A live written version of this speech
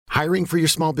Hiring for your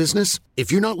small business?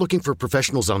 If you're not looking for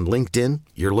professionals on LinkedIn,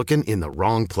 you're looking in the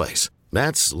wrong place.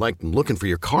 That's like looking for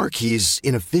your car keys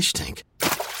in a fish tank.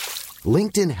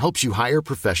 LinkedIn helps you hire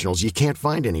professionals you can't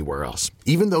find anywhere else,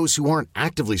 even those who aren't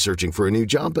actively searching for a new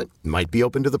job but might be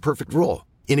open to the perfect role.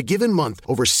 In a given month,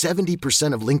 over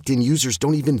 70% of LinkedIn users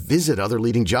don't even visit other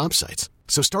leading job sites.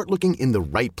 So start looking in the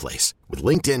right place. With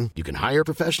LinkedIn, you can hire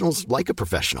professionals like a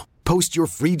professional. Post your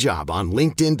free job on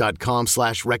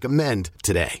linkedin.com/recommend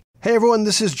today. Hey everyone,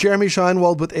 this is Jeremy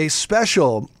Scheinwald with a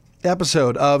special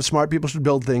episode of Smart People Should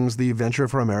Build Things, the Venture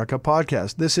for America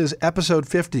podcast. This is episode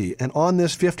 50, and on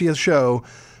this 50th show,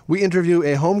 we interview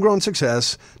a homegrown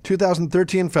success,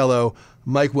 2013 fellow,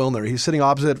 Mike Wilner. He's sitting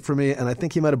opposite from me, and I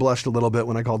think he might have blushed a little bit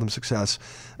when I called him success.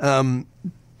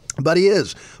 But he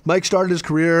is. Mike started his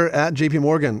career at JP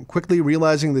Morgan, quickly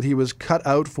realizing that he was cut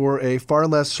out for a far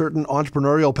less certain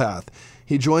entrepreneurial path.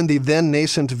 He joined the then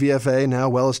nascent VFA, now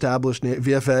well-established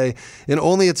VFA, in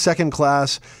only its second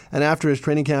class, and after his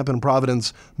training camp in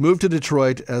Providence, moved to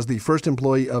Detroit as the first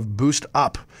employee of Boost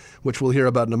Up, which we'll hear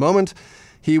about in a moment.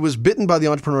 He was bitten by the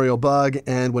entrepreneurial bug,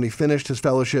 and when he finished his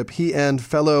fellowship, he and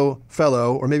fellow,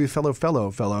 Taylor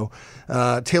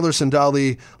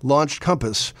Sindali launched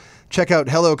Compass. Check out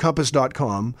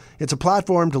HelloCompass.com. It's a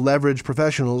platform to leverage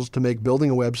professionals to make building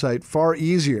a website far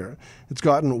easier. It's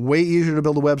gotten way easier to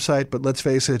build a website, but let's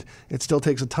face it, it still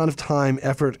takes a ton of time,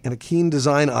 effort, and a keen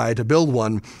design eye to build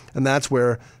one, and that's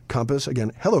where Compass,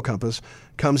 again, Hello Compass,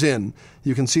 comes in.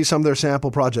 You can see some of their sample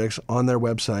projects on their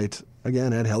website,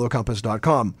 again, at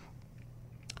HelloCompass.com.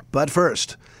 But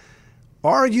first,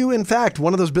 are you, in fact,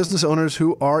 one of those business owners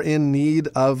who are in need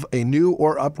of a new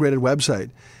or upgraded website?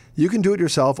 You can do it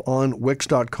yourself on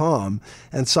Wix.com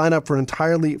and sign up for an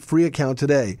entirely free account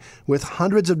today. With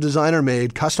hundreds of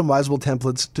designer-made, customizable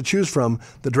templates to choose from,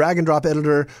 the drag-and-drop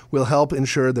editor will help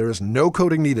ensure there is no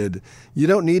coding needed. You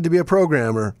don't need to be a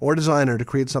programmer or designer to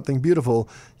create something beautiful.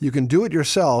 You can do it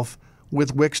yourself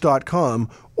with Wix.com,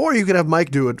 or you can have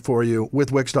Mike do it for you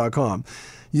with Wix.com.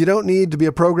 You don't need to be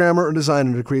a programmer or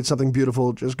designer to create something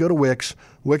beautiful. Just go to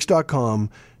Wix.com,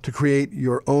 to create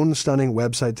your own stunning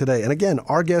website today. And again,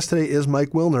 our guest today is Mike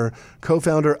Wilner,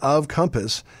 co-founder of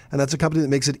Compass, and that's a company that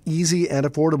makes it easy and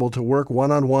affordable to work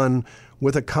one-on-one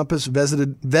with a Compass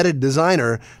vetted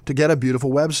designer to get a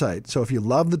beautiful website. So if you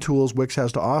love the tools Wix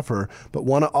has to offer, but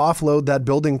want to offload that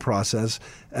building process,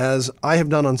 as I have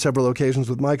done on several occasions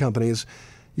with my companies,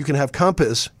 you can have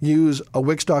Compass use a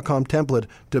Wix.com template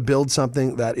to build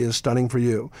something that is stunning for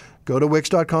you. Go to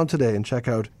Wix.com today and check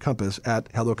out Compass at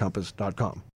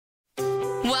HelloCompass.com.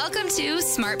 Welcome to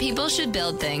Smart People Should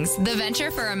Build Things, the Venture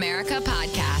for America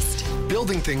podcast.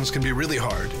 Building things can be really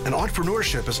hard, and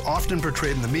entrepreneurship is often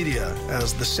portrayed in the media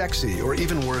as the sexy, or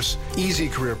even worse, easy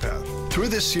career path. Through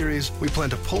this series, we plan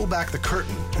to pull back the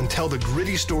curtain and tell the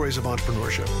gritty stories of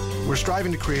entrepreneurship. We're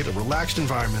striving to create a relaxed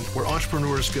environment where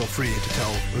entrepreneurs feel free to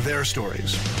tell their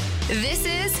stories. This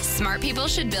is Smart People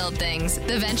Should Build Things,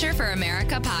 the Venture for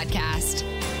America podcast.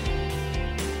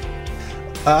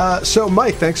 So,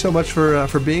 Mike, thanks so much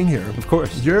for being here. Of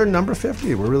course. You're number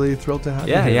 50. We're really thrilled to have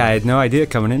you here. Yeah, I had no idea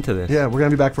coming into this. Yeah, we're going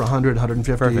to be back for 100,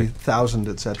 150,000,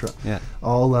 etc. Yeah.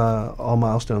 All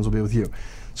milestones will be with you.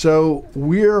 So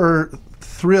we're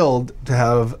thrilled to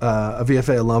have a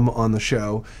VFA alum on the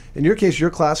show. In your case,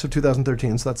 your class of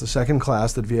 2013, so that's the second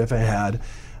class that VFA had.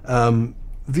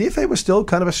 VFA was still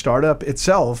kind of a startup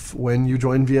itself when you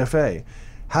joined VFA.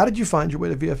 How did you find your way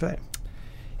to VFA?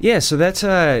 Yeah, so that's,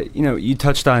 you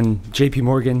touched on JP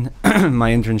Morgan,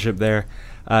 my internship there.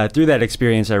 Through that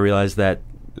experience, I realized that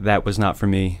was not for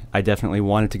me. I definitely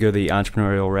wanted to go the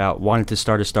entrepreneurial route, wanted to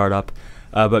start a startup,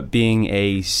 but being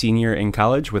a senior in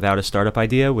college without a startup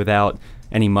idea, without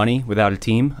any money, without a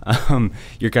team,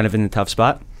 you're kind of in a tough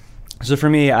spot. So for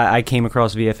me, I came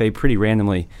across VFA pretty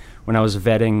randomly when I was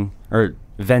venting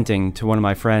to one of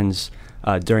my friends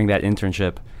during that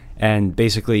internship. And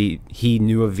basically, he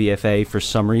knew of VFA for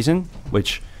some reason,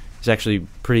 which is actually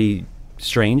pretty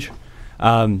strange,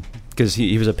 because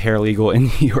he was a paralegal in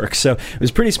New York. So it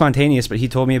was pretty spontaneous, but he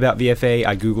told me about VFA.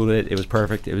 I Googled it. It was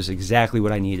perfect. It was exactly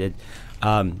what I needed,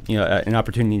 an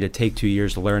opportunity to take 2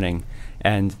 years learning.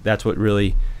 And that's what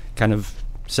really kind of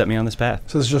set me on this path.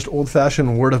 So it's just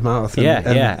old-fashioned word of mouth.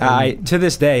 And to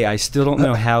this day, I still don't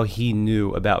know how he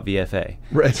knew about VFA.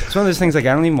 Right. It's one of those things, like,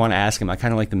 I don't even want to ask him. I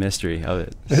kind of like the mystery of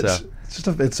it.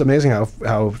 It's amazing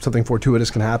how something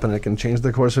fortuitous can happen. It can change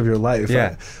the course of your life.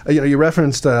 Yeah. You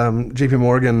referenced JP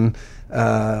Morgan.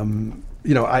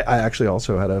 I actually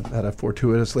also had a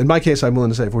fortuitously, in my case, I'm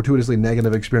willing to say fortuitously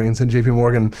negative experience in JP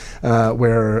Morgan,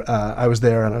 where I was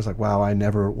there and I was like, wow, I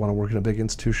never want to work in a big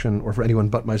institution or for anyone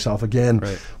but myself again.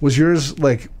 Right. Was yours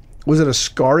like Was it a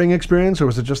scarring experience, or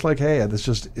was it just like, hey, this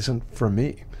just isn't for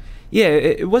me? Yeah,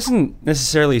 it wasn't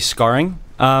necessarily scarring.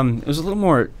 It was a little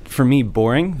more, for me,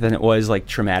 boring than it was like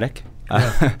traumatic.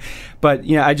 Yeah. But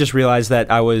I just realized that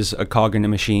I was a cog in a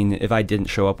machine. If I didn't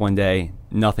show up one day,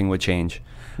 nothing would change.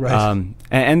 Right.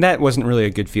 And that wasn't really a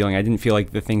good feeling. I didn't feel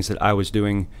like the things that I was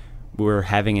doing were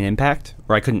having an impact,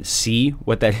 or I couldn't see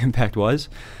what that impact was.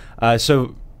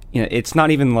 So it's not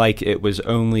even like it was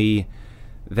only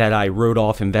that I wrote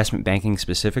off investment banking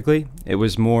specifically. It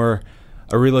was more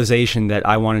a realization that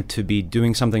I wanted to be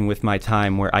doing something with my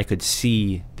time where I could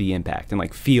see the impact and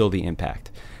like feel the impact.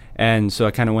 And so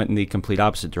I kind of went in the complete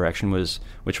opposite direction,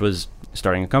 which was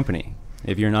starting a company.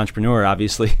 If you're an entrepreneur,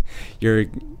 obviously, you're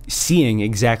seeing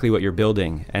exactly what you're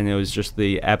building. And it was just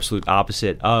the absolute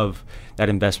opposite of that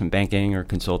investment banking or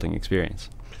consulting experience.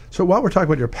 So while we're talking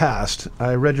about your past,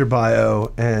 I read your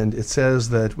bio, and it says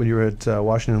that when you were at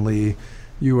Washington Lee,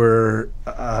 you were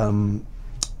a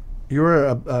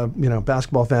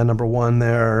basketball fan number one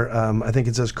there. I think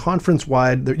it says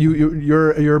conference-wide.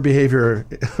 Your behavior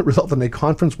resulted in a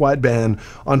conference-wide ban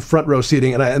on front row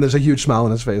seating, and there's a huge smile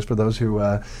on his face for those who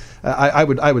I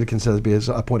would consider to be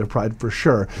a point of pride for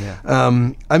sure.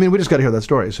 Yeah. We just got to hear that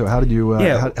story. So how did you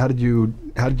how did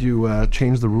you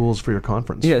change the rules for your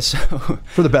conference? Yeah, so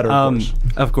for the better, of course.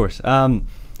 Of course.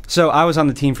 So I was on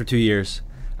the team for 2 years.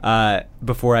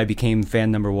 Before I became fan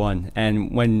number one.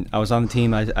 And when I was on the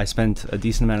team, I spent a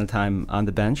decent amount of time on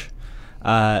the bench.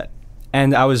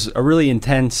 And I was a really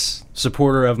intense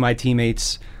supporter of my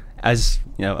teammates as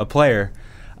a player.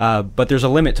 But there's a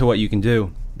limit to what you can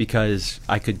do, because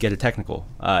I could get a technical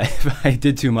if I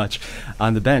did too much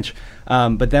on the bench.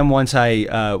 But then once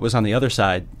I was on the other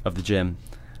side of the gym,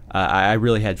 I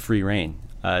really had free reign.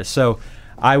 So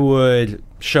I would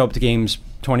show up to games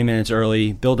 20 minutes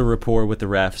early, build a rapport with the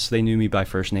refs. They knew me by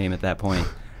first name at that point.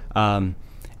 And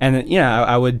then,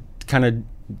 I would kind of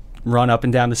run up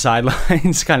and down the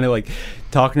sidelines, kind of like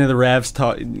talking to the refs,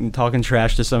 talking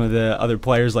trash to some of the other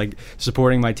players, like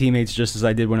supporting my teammates just as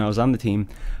I did when I was on the team.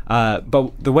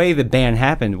 But the way the ban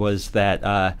happened was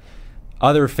that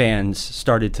other fans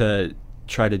started to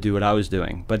try to do what I was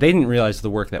doing, but they didn't realize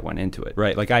the work that went into it,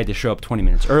 right? Like I had to show up 20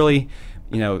 minutes early,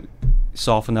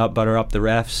 soften up, butter up the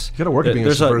refs. You got to work at being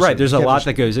a subversive. Right, there's a lot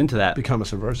that goes into that. Become a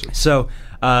subversive. So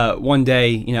one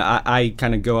day, I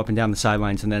kind of go up and down the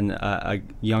sidelines, and then a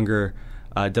younger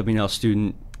WNL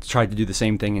student tried to do the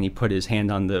same thing, and he put his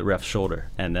hand on the ref's shoulder,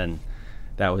 and then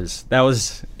that was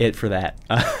it for that.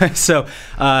 So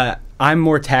I'm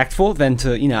more tactful than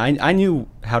to, I knew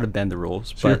how to bend the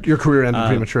rules. So but your career ended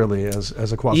prematurely as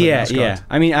a quasi-mascot. Yeah.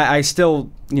 I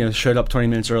still, showed up 20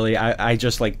 minutes early. I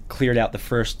just cleared out the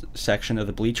first section of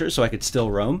the bleachers so I could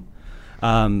still roam.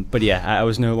 But yeah, I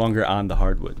was no longer on the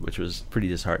hardwood, which was pretty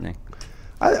disheartening.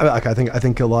 I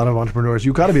think a lot of entrepreneurs,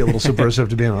 you got to be a little subversive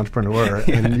to be an entrepreneur,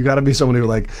 and you got to be someone who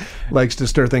likes to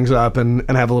stir things up and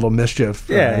have a little mischief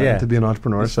to be an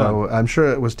entrepreneur. That's so fun. I'm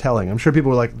sure it was telling. I'm sure people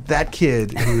were like, that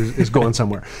kid is going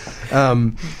somewhere.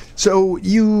 So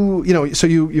you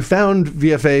found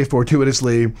VFA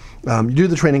fortuitously. You do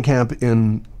the training camp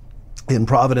in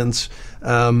Providence,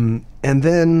 and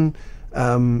then.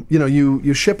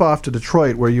 You ship off to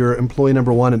Detroit, where you're employee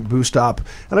number one at Boost Up.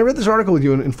 And I read this article with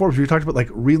you in Forbes where you talked about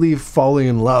really falling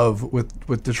in love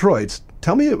with Detroit.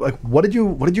 Tell me, what did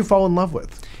you fall in love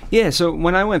with? Yeah, so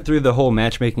when I went through the whole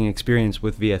matchmaking experience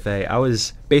with VFA, I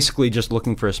was basically just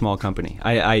looking for a small company.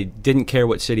 I didn't care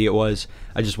what city it was.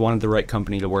 I just wanted the right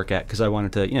company to work at because I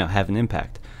wanted to, have an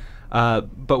impact.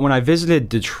 But when I visited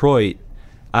Detroit,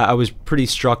 I was pretty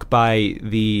struck by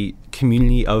the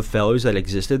community of fellows that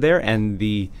existed there and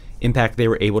the impact they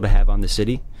were able to have on the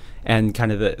city, and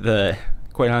kind of the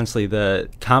quite honestly, the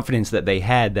confidence that they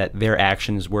had that their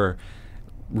actions were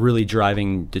really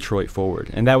driving Detroit forward.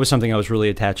 And that was something I was really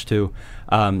attached to,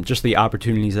 just the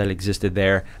opportunities that existed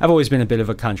there. I've always been a bit of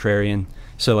a contrarian,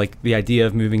 so the idea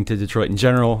of moving to Detroit in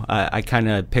general, I kind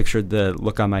of pictured the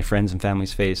look on my friends and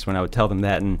family's face when I would tell them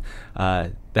that, and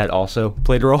that also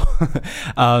played a role.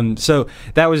 So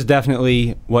that was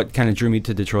definitely what kind of drew me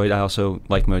to Detroit. I also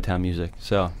like Motown music,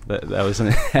 so that was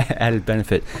an added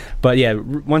benefit. But yeah,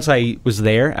 once I was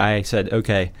there, I said,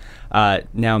 okay,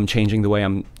 now I'm changing the way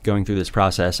I'm going through this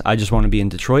process. I just want to be in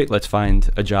Detroit. Let's find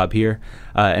a job here.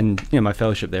 And my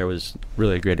fellowship there was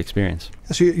really a great experience.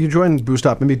 So you joined Boost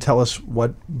Up. Maybe tell us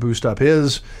what Boost Up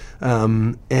is,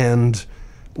 and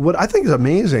what I think is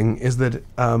amazing is that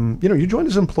you joined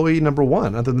as employee number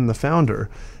one, other than the founder,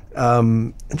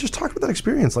 and just talk about that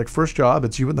experience. First job,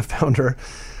 it's you and the founder.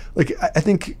 I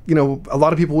think a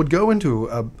lot of people would go into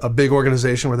a big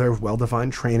organization where there's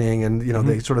well-defined training, and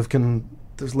they sort of can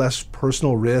there's less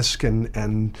personal risk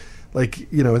and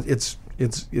like, you know, it's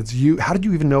you. How did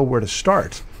you even know where to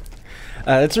start?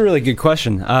 That's a really good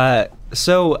question.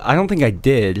 So I don't think I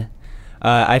did.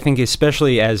 I think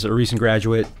especially as a recent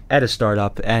graduate at a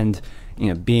startup and, you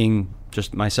know, being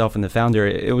just myself and the founder,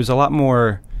 it was a lot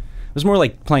more, it was more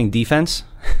like playing defense,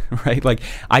 right? Like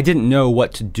I didn't know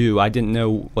what to do. I didn't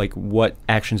know like what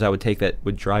actions I would take that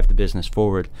would drive the business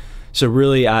forward. So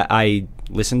really I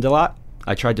listened a lot.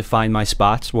 I tried to find my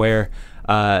spots where,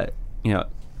 you know,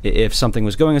 if something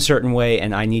was going a certain way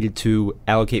and I needed to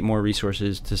allocate more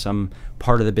resources to some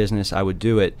part of the business, I would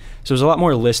do it. So it was a lot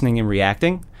more listening and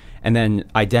reacting, and then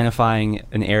identifying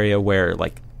an area where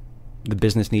like the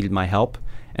business needed my help,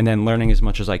 and then learning as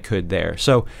much as I could there.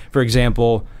 So, for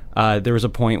example, there was a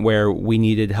point where we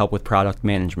needed help with product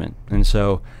management, and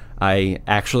so I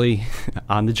actually,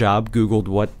 on the job, Googled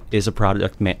what is a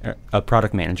product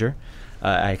manager.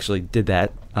 I actually did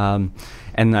that, and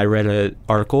I read an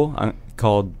article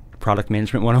called Product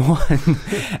Management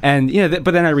 101. And, you know,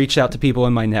 but then I reached out to people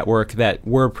in my network that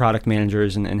were product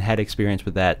managers and had experience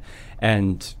with that,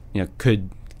 and, you know, could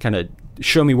kind of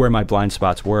show me where my blind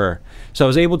spots were. So I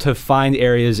was able to find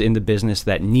areas in the business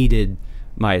that needed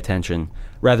my attention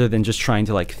rather than just trying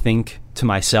to like think to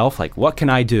myself, like, what can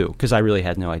I do? Because I really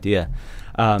had no idea.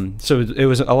 So it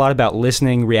was a lot about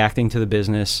listening, reacting to the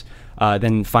business,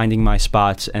 then finding my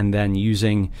spots, and then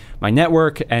using my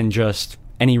network and just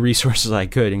any resources I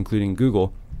could, including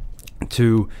Google,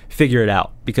 to figure it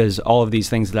out. Because all of these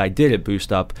things that I did at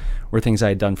Boost Up were things I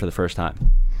had done for the first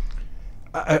time.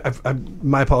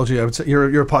 My apology. I would say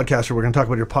you're a podcaster. We're going to talk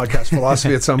about your podcast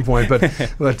philosophy at some point.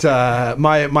 But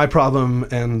my problem,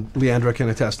 and Leandra can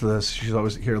attest to this. She's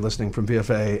always here listening from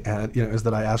VFA, and you know, is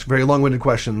that I ask very long-winded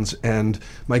questions, and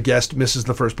my guest misses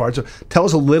the first part. So tell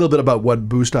us a little bit about what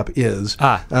Boost Up is,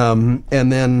 and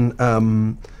then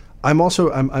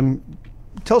I'm.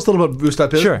 Tell us a little bit about Boost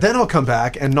Up is. Sure. Then I'll come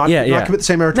back and not commit the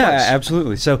same error twice. No,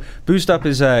 absolutely. So Boost Up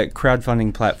is a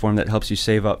crowdfunding platform that helps you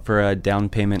save up for a down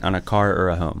payment on a car or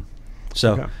a home.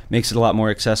 So makes it a lot more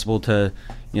accessible to,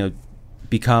 you know,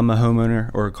 become a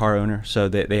homeowner or a car owner. So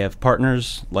they have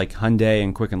partners like Hyundai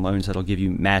and Quicken Loans that'll give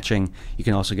you matching. You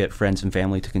can also get friends and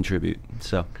family to contribute.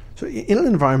 So in an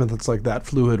environment that's like that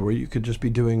fluid, where you could just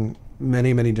be doing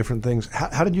many, many different things,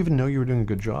 how did you even know you were doing a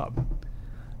good job?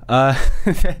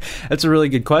 That's a really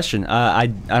good question. I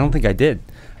don't think I did.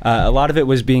 A lot of it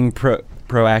was being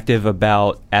proactive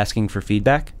about asking for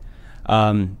feedback.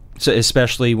 So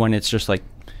especially when it's just like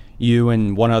you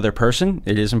and one other person,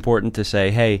 it is important to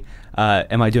say, hey,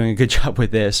 am I doing a good job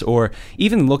with this? Or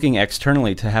even looking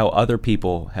externally to how other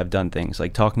people have done things,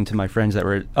 like talking to my friends that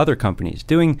were at other companies,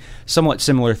 doing somewhat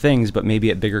similar things, but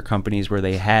maybe at bigger companies where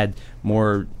they had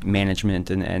more management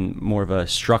and more of a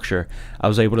structure. I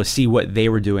was able to see what they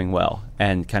were doing well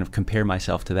and kind of compare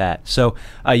myself to that. So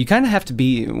you kind of have to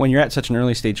be, when you're at such an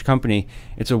early stage company,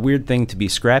 it's a weird thing to be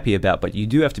scrappy about, but you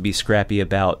do have to be scrappy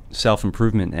about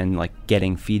self-improvement and like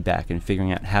getting feedback and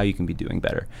figuring out how you can be doing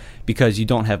better, because you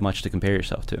don't have much to compare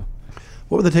yourself to.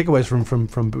 What were the takeaways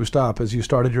from Boost Up as you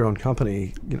started your own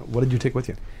company? You know, what did you take with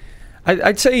you?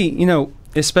 I'd say, you know,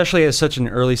 especially as such an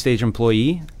early stage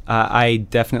employee, I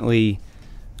definitely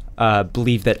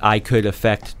believe that I could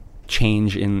affect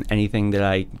change in anything that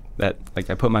I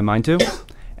put my mind to.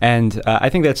 And I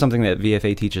think that's something that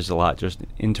VFA teaches a lot, just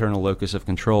internal locus of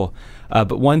control.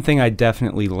 But one thing I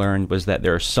definitely learned was that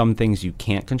there are some things you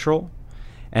can't control,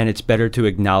 and it's better to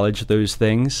acknowledge those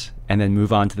things and then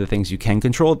move on to the things you can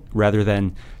control, rather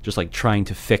than just like trying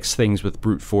to fix things with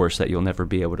brute force that you'll never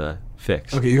be able to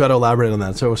fix. Okay, you got to elaborate on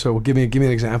that. So give me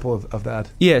an example of that.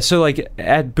 Yeah, so like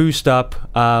at Boost Up,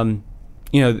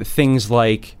 you know, things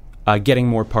like getting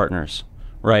more partners,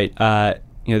 right?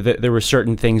 You know, there were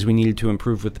certain things we needed to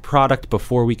improve with the product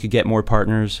before we could get more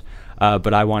partners,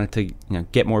 but I wanted to, you know,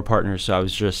 get more partners, so I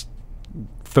was just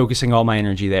focusing all my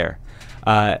energy there.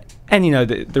 And you know,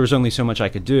 there was only so much I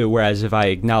could do. Whereas if I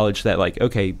acknowledged that, like,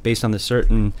 okay, based on this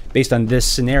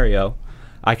scenario,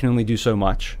 I can only do so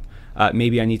much.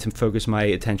 Maybe I need to focus my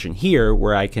attention here,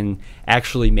 where I can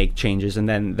actually make changes, and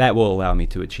then that will allow me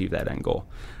to achieve that end goal.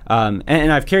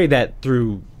 And I've carried that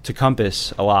through to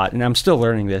Compass a lot, and I'm still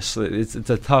learning this. It's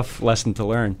a tough lesson to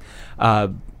learn.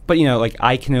 But you know, like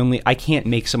I can't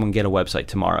make someone get a website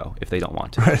tomorrow if they don't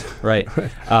want to, right?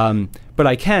 But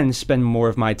I can spend more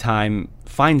of my time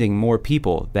finding more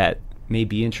people that may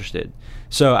be interested.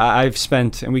 So I've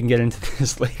spent, and we can get into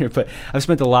this later, but I've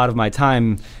spent a lot of my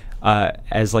time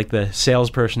as like the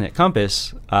salesperson at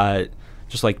Compass,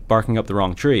 just like barking up the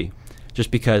wrong tree, just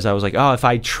because I was like, oh, if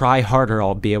I try harder,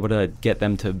 I'll be able to get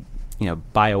them to, you know,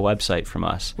 buy a website from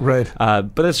us. Right.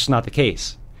 But that's just not the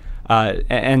case.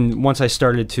 And once I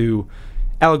started to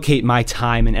allocate my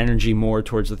time and energy more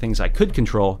towards the things I could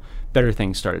control, better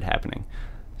things started happening.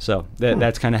 So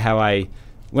that's kind of how I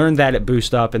learned that at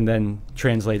Boost Up and then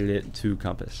translated it to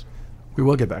Compass. We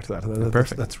will get back to that.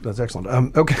 Perfect. That's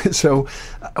excellent. Okay, so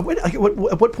at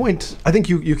what point, I think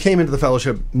you came into the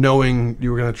fellowship knowing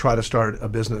you were going to try to start a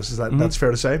business. Is that that's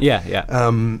fair to say? Yeah.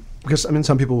 Because I mean,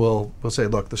 some people will say,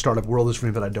 look, the startup world is for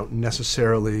me, but I won't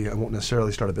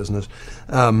necessarily start a business.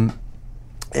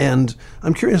 And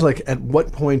I'm curious, like, at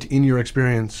what point in your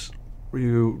experience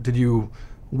did you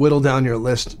whittle down your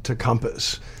list to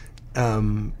Compass?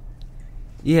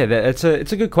 Yeah, it's a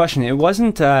good question. It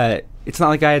wasn't. It's not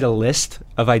like I had a list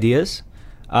of ideas.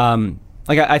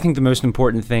 I think the most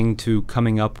important thing to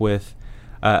coming up with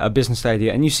a business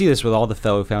idea, and you see this with all the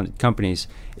fellow founded companies,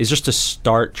 is just to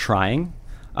start trying,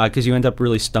 because you end up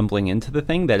really stumbling into the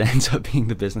thing that ends up being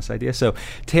the business idea. So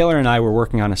Taylor and I were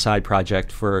working on a side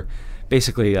project for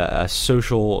basically a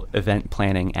social event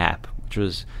planning app, which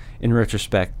was, in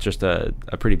retrospect, just a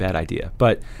pretty bad idea.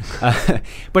 But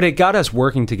it got us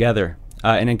working together,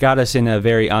 and it got us in a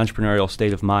very entrepreneurial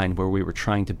state of mind where we were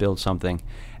trying to build something.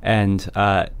 And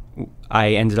I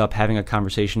ended up having a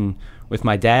conversation with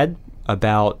my dad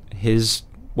about his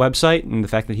website and the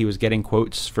fact that he was getting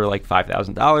quotes for like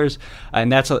 $5,000,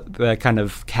 and that's the kind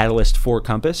of catalyst for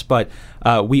Compass. But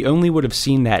we only would have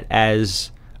seen that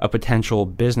as a potential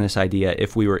business idea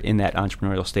if we were in that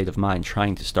entrepreneurial state of mind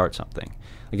trying to start something.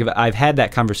 Like, if I've had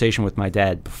that conversation with my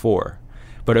dad before,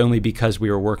 but only because we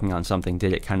were working on something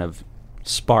did it kind of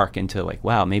spark into like,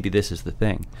 wow, maybe this is the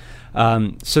thing.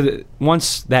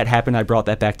 Once that happened, I brought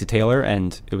that back to Taylor,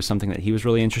 and it was something that he was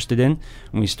really interested in.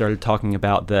 And we started talking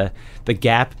about the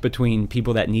gap between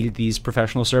people that needed these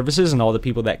professional services and all the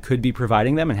people that could be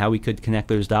providing them, and how we could connect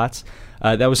those dots.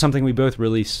 That was something we both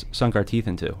really sunk our teeth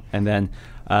into, and then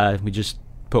we just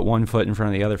put one foot in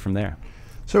front of the other from there.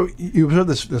 So you observed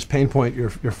this pain point your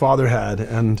father had,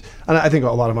 and I think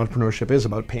a lot of entrepreneurship is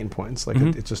about pain points. Like,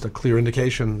 it's just a clear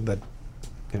indication that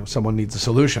someone needs a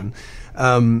solution.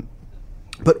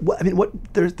 But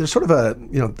there's sort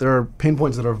of there are pain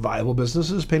points that are viable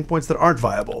businesses, pain points that aren't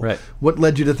viable. Right. What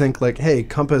led you to think like, hey,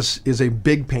 Compass is a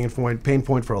big pain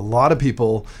point for a lot of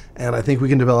people, and I think we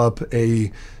can develop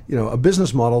a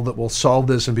business model that will solve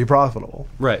this and be profitable?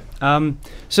 Right.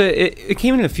 So it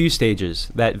came in a few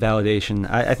stages, that validation.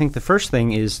 I think the first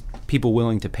thing is people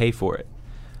willing to pay for it.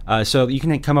 So you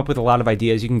can come up with a lot of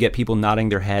ideas. You can get people nodding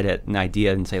their head at an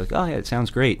idea and say, like, oh, yeah, it sounds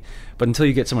great. But until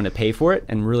you get someone to pay for it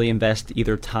and really invest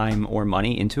either time or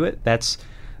money into it, that's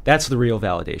the real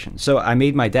validation. So I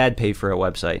made my dad pay for a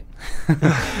website.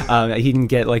 He didn't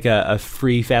get like a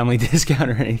free family discount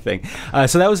or anything.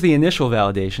 So that was the initial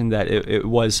validation that it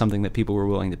was something that people were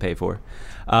willing to pay for.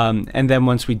 And then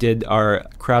once we did our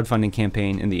crowdfunding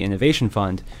campaign in the Innovation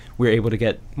Fund, we were able to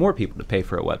get more people to pay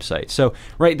for a website. So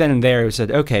right then and there, we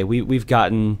said, okay, we've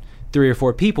gotten 3 or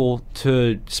 4 people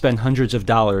to spend hundreds of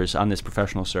dollars on this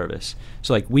professional service.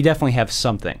 So like, we definitely have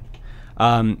something.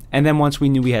 And then once we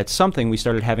knew we had something, we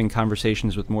started having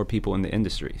conversations with more people in the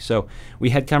industry. So we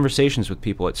had conversations with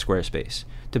people at Squarespace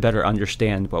to better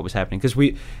understand what was happening.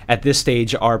 Because at this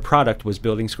stage, our product was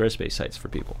building Squarespace sites for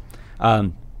people.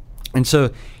 And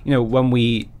so, when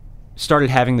we started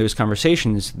having those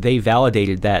conversations, they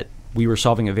validated that we were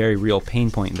solving a very real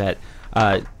pain point that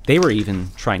they were even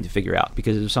trying to figure out,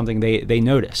 because it was something they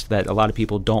noticed that a lot of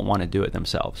people don't want to do it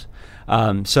themselves.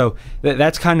 So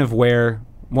that's kind of where,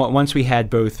 once we had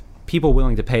both people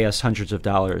willing to pay us hundreds of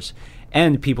dollars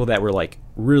and people that were like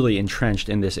really entrenched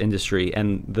in this industry,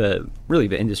 and the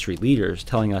industry leaders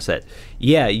telling us that,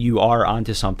 yeah, you are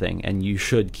onto something and you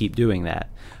should keep doing that.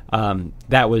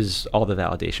 That was all the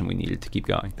validation we needed to keep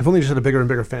going. If only you just had a bigger and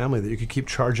bigger family that you could keep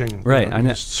charging, right? I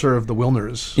know. Serve the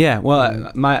Wilners. Yeah.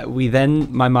 Well,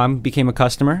 my mom became a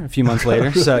customer a few months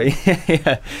later. So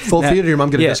yeah. Full fee, or did your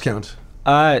mom get a discount?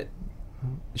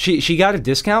 She got a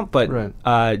discount, but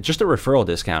right. Just a referral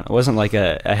discount. It wasn't like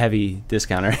a heavy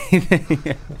discount or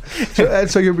anything.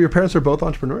 So your parents are both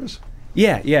entrepreneurs?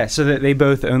 Yeah. So they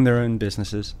both own their own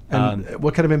businesses. And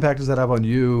what kind of impact does that have on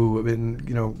you? I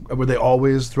mean, were they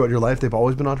always, throughout your life, they've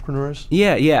always been entrepreneurs?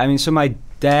 Yeah. I mean, so my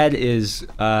dad is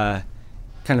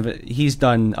he's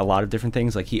done a lot of different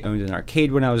things. Like, he owned an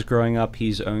arcade when I was growing up.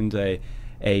 He's owned a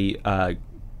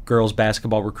girls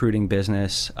basketball recruiting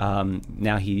business.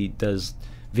 Now he does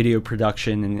video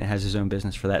production and has his own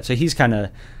business for that. So he's kind of,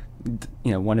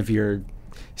 one of your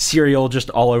serial, just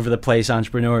all over the place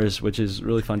entrepreneurs, which is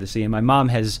really fun to see. And my mom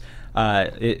has,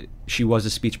 she was a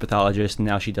speech pathologist, and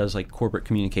now she does like corporate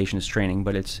communications training,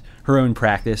 but it's her own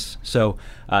practice. So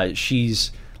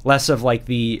she's less of like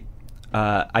the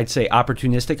I'd say,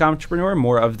 opportunistic entrepreneur,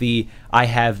 more of the I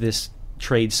have this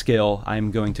trade skill,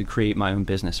 I'm going to create my own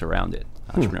business around it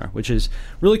entrepreneur, which is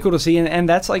really cool to see. And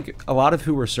that's like a lot of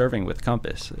who we're serving with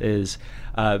Compass is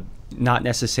not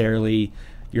necessarily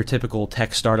your typical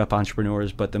tech startup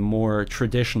entrepreneurs, but the more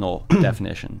traditional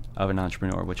definition of an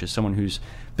entrepreneur, which is someone who's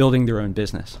building their own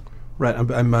business. Right.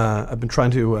 I've been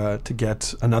trying to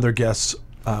get another guest's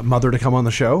mother to come on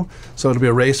the show, so it'll be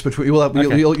a race between. You'll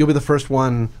be the first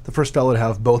fellow to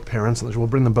have both parents on the show. We'll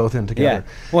bring them both in together.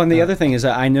 Yeah. Well, and the other thing is,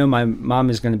 I know my mom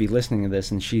is going to be listening to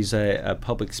this, and she's a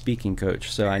public speaking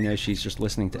coach, so I know she's just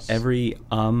listening to every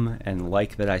and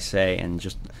like that I say, and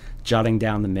just jotting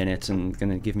down the minutes, and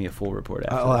going to give me a full report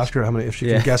after. I'll ask her if she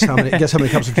can guess how many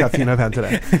cups of caffeine I've had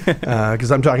today,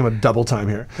 because I'm talking about double time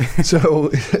here.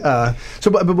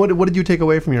 But what did you take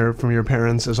away from your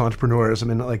parents as entrepreneurs? I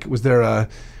mean, like, was there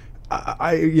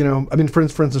for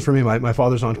instance, for me, my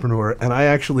father's an entrepreneur, and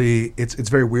it's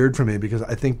very weird for me because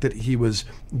I think that he was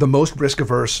the most risk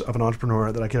averse of an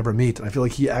entrepreneur that I could ever meet, and I feel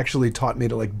like he actually taught me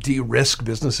to like de-risk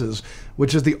businesses,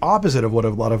 which is the opposite of what a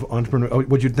lot of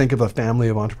what you'd think of a family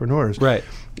of entrepreneurs. Right.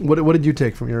 What did you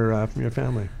take from your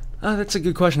family? That's a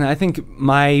good question. I think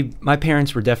my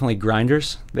parents were definitely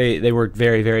grinders. They worked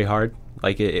very, very hard.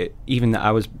 Like even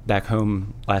I was back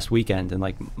home last weekend, and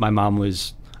like my mom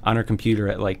was on her computer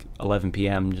at like 11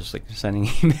 p.m. just like sending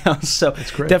emails. So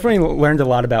definitely learned a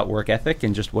lot about work ethic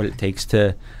and just what it takes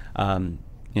to,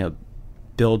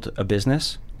 build a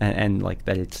business and like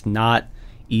that it's not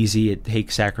easy. It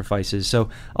takes sacrifices. So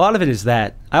a lot of it is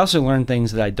that. I also learned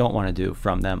things that I don't want to do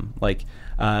from them. Like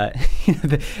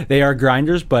they are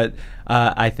grinders, but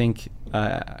I think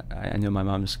I know my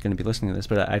mom's going to be listening to this,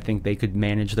 but I think they could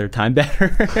manage their time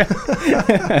better.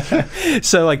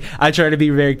 So like I try to be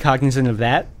very cognizant of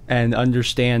that and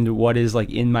understand what is like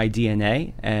in my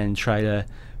DNA and try to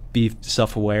be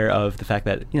self-aware of the fact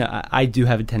that, I do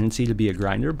have a tendency to be a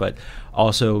grinder, but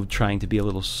also trying to be a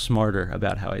little smarter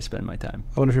about how I spend my time.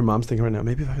 I wonder if your mom's thinking right now,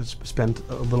 maybe if I had spent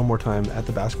a little more time at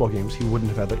the basketball games, he wouldn't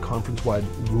have had that conference-wide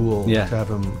rule to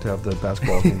have the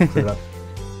basketball game cleared up.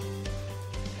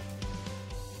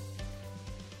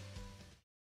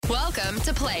 Welcome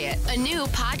to Play It, a new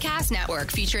podcast network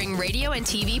featuring radio and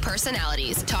TV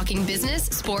personalities talking business,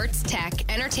 sports, tech,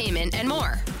 entertainment, and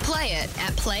more. Play it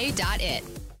at play.it.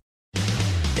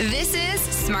 This is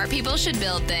Smart People Should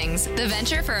Build Things, the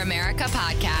Venture for America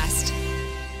podcast.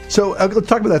 So let's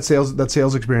talk about that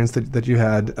sales experience that you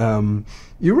had.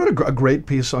 You wrote a great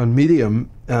piece on Medium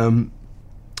on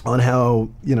how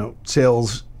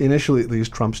sales initially at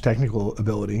least trumps technical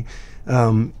ability.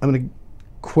 I'm going to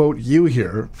quote you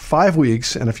here. 5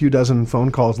 weeks and a few dozen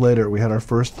phone calls later, we had our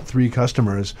first 3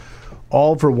 customers,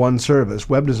 all for one service,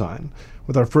 web design.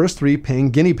 With our first 3 paying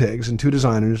guinea pigs and 2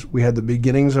 designers, we had the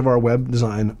beginnings of our web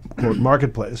design quote,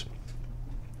 marketplace.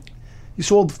 You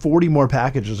sold 40 more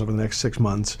packages over the next 6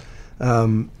 months.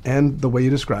 And the way you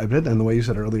described it and the way you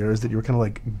said earlier is that you were kind of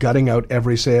like gutting out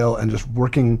every sale and just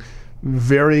working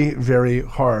very, very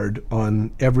hard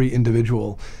on every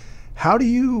individual. How do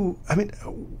you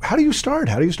start?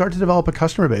 How do you start to develop a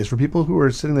customer base for people who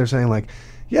are sitting there saying like,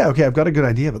 yeah, okay, I've got a good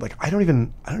idea, but like I don't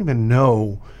even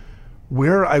know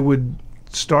where I would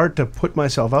start to put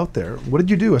myself out there. What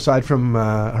did you do aside from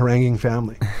haranguing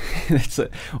family?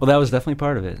 Well, that was definitely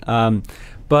part of it.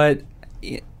 But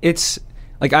it's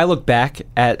like I look back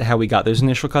at how we got those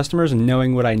initial customers and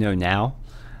knowing what I know now,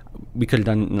 we could have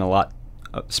done it in a lot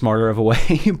smarter of a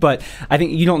way. But I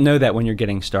think you don't know that when you're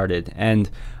getting started. And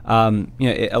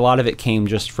a lot of it came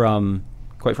just from,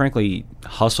 quite frankly,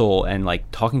 hustle and like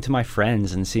talking to my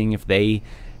friends and seeing if they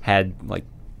had like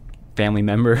family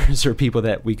members or people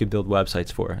that we could build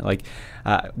websites for. Like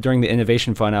during the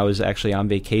Innovation Fund, I was actually on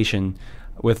vacation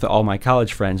with all my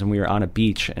college friends, and we were on a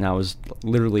beach, and I was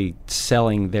literally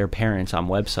selling their parents on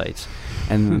websites,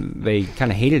 and they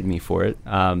kind of hated me for it.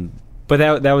 But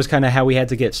that was kind of how we had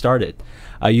to get started.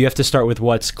 You have to start with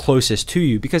what's closest to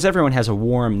you because everyone has a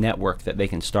warm network that they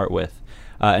can start with.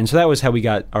 And so that was how we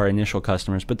got our initial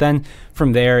customers. But then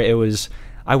from there, it was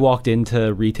I walked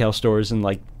into retail stores and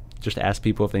like just asked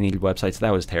people if they needed websites.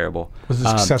 That was terrible. Was it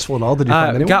successful at all? Did you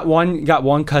find anyone? Got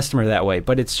one customer that way,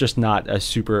 but it's just not a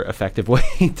super effective way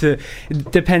to,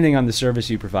 depending on the service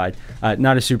you provide,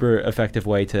 not a super effective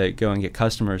way to go and get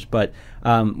customers. But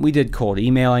we did cold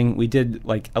emailing. We did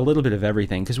like a little bit of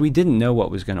everything because we didn't know what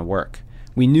was going to work.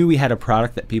 We knew we had a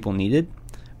product that people needed,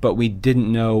 but we didn't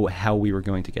know how we were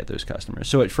going to get those customers.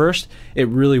 So at first, it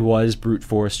really was brute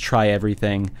force, try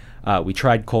everything. We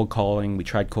tried cold calling, we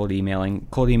tried cold emailing.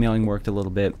 Cold emailing worked a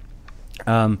little bit.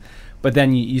 But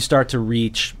then you start to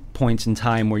reach points in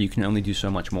time where you can only do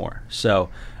so much more. So,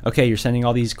 okay, you're sending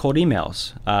all these cold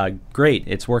emails. Great,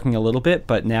 it's working a little bit,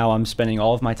 but now I'm spending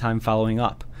all of my time following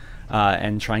up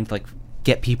and trying to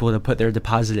get people to put their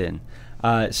deposit in.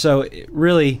 So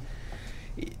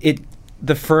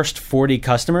the first 40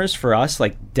 customers for us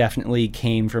definitely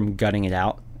came from gutting it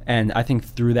out. And I think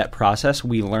through that process,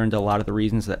 we learned a lot of the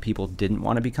reasons that people didn't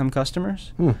want to become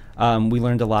customers. We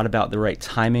learned a lot about the right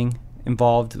timing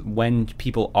involved when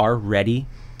people are ready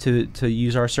to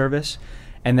use our service.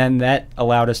 And then that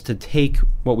allowed us to take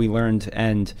what we learned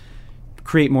and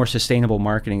create more sustainable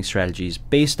marketing strategies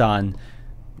based on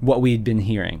what we'd been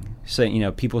hearing.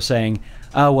 So, people saying,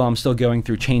 oh, well, I'm still going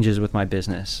through changes with my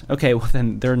business. Okay, well,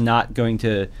 then they're not going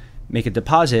to make a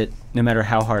deposit no matter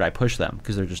how hard I push them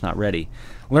because they're just not ready.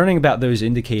 Learning about those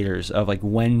indicators of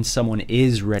when someone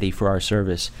is ready for our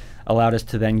service allowed us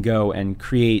to then go and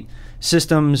create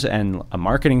systems and a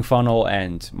marketing funnel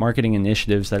and marketing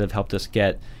initiatives that have helped us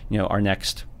get, our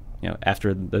next,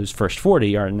 after those first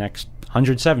 40, our next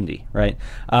 170, right?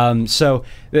 So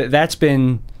that's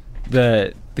been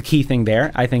the key thing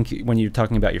there. I think when you're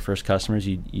talking about your first customers,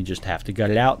 you just have to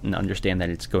gut it out and understand that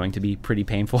it's going to be pretty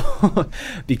painful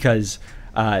because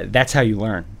that's how you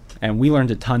learn. And we learned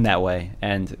a ton that way.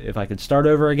 And if I could start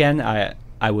over again,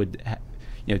 I would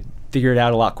figure it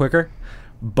out a lot quicker.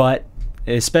 But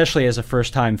especially as a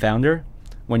first-time founder,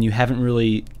 when you haven't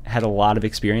really had a lot of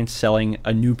experience selling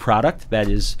a new product that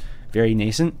is very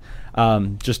nascent,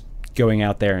 just going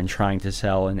out there and trying to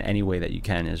sell in any way that you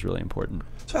can is really important.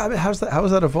 So how has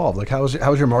that evolved? How's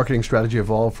your marketing strategy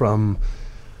evolved from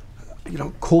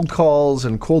cold calls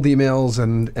and cold emails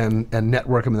and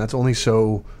network? I mean, that's only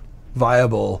so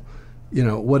viable.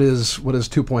 What is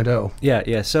 2.0?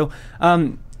 Yeah. So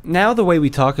now the way we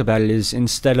talk about it is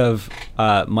instead of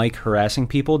Mike harassing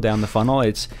people down the funnel,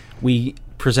 we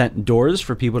present doors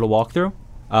for people to walk through.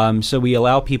 So we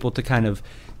allow people to kind of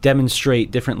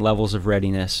demonstrate different levels of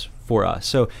readiness for us.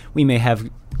 So we may have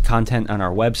content on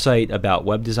our website about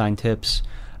web design tips.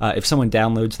 If someone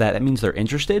downloads that means they're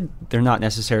interested. They're not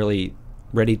necessarily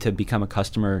ready to become a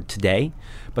customer today,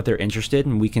 but they're interested,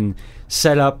 and we can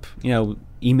set up,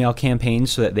 email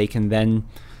campaigns so that they can then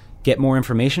get more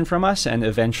information from us and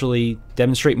eventually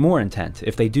demonstrate more intent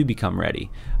if they do become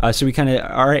ready. So we kind of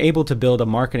are able to build a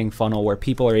marketing funnel where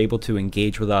people are able to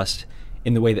engage with us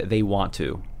in the way that they want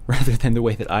to, rather than the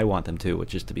way that I want them to,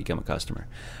 which is to become a customer.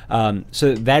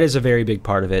 So that is a very big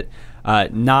part of it.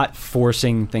 Not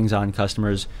forcing things on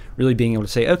customers, really being able to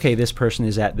say, okay, this person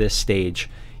is at this stage.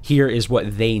 Here is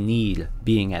what they need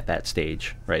being at that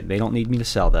stage, right? They don't need me to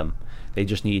sell them. They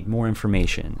just need more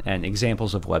information and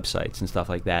examples of websites and stuff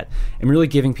like that. And really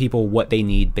giving people what they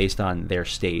need based on their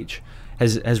stage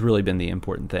has really been the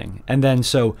important thing. And then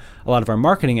so a lot of our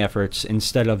marketing efforts,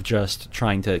 instead of just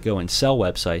trying to go and sell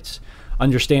websites,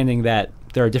 understanding that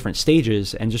there are different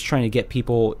stages and just trying to get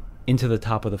people into the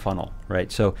top of the funnel,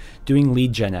 right? So doing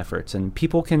lead gen efforts, and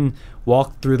people can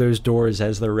walk through those doors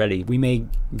as they're ready. We may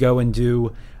go and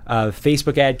do a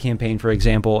Facebook ad campaign, for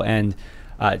example, and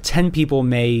 10 people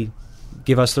may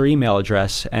give us their email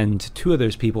address, and 2 of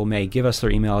those people may give us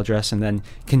their email address and then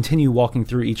continue walking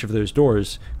through each of those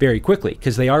doors very quickly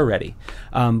because they are ready.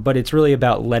 But it's really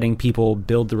about letting people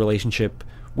build the relationship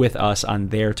with us on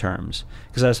their terms,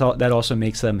 because that also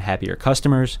makes them happier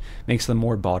customers, makes them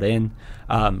more bought in,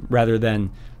 rather than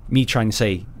me trying to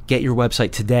say, get your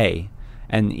website today.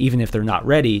 And even if they're not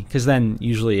ready, because then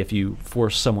usually if you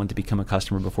force someone to become a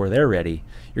customer before they're ready,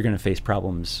 you're going to face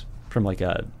problems from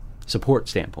a support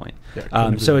standpoint.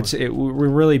 Yeah, so we're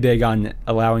really big on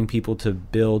allowing people to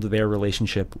build their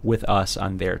relationship with us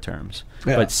on their terms,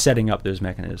 but setting up those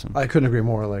mechanisms. I couldn't agree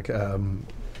more.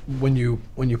 When you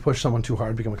push someone too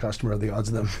hard to become a customer, the odds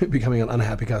of them becoming an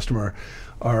unhappy customer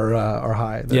are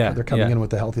high. They're coming in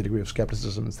with a healthy degree of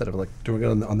skepticism instead of doing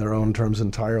it on their own terms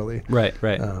entirely. Right.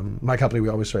 My company, we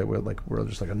always say we're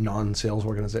just a non-sales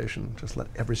organization. Just let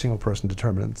every single person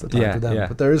determine it's the time for them. Yeah.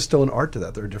 But there is still an art to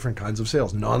that. There are different kinds of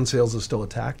sales. Non-sales is still a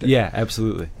tactic. Yeah,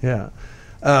 absolutely. Yeah.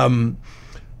 And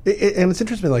it's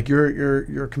interesting.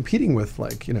 You're competing with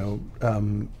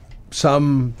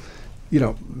some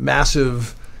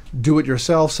massive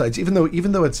do-it-yourself sites, even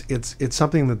though it's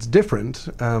something that's different,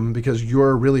 because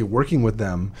you're really working with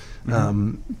them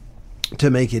to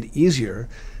make it easier.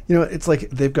 It's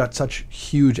they've got such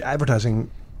huge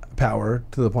advertising power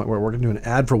to the point where we're going to do an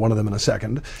ad for one of them in a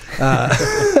second.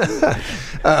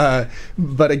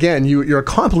 But again, you're a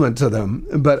compliment to them.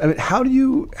 But I mean, how do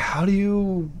you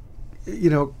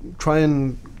try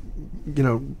and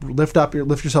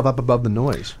lift yourself up above the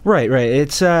noise? Right.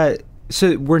 It's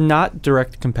so we're not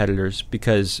direct competitors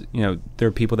because there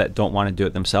are people that don't want to do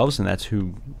it themselves, and that's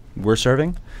who we're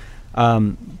serving.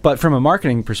 But from a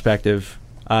marketing perspective,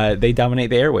 they dominate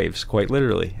the airwaves, quite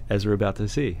literally, as we're about to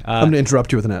see. I'm going to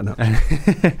interrupt you with an ad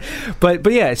now.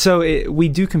 But yeah, so we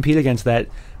do compete against that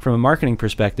from a marketing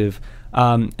perspective.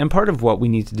 And part of what we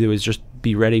need to do is just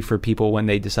be ready for people when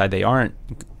they decide they aren't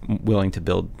willing to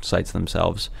build sites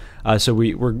themselves. So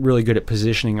we're really good at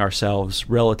positioning ourselves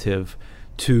relative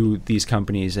to these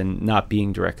companies and not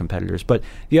being direct competitors. But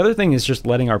the other thing is just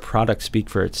letting our product speak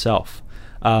for itself.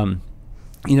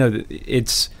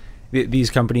 These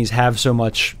companies have so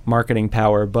much marketing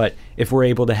power, but if we're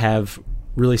able to have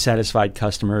really satisfied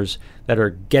customers that are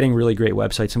getting really great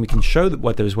websites and we can show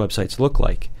what those websites look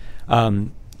like,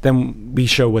 then we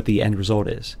show what the end result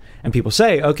is. And people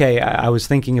say, okay, I was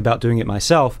thinking about doing it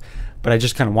myself, but I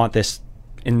just kind of want this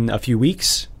in a few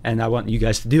weeks, and I want you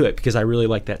guys to do it because I really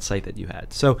like that site that you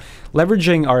had. So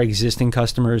leveraging our existing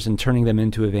customers and turning them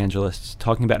into evangelists,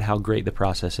 talking about how great the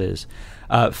process is,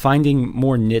 finding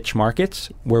more niche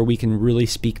markets where we can really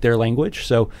speak their language.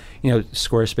 So,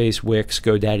 Squarespace, Wix,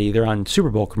 GoDaddy, they're on Super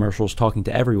Bowl commercials talking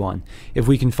to everyone. If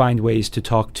we can find ways to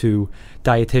talk to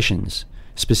dietitians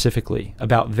specifically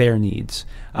about their needs,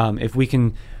 if we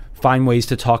can find ways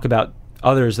to talk about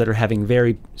others that are having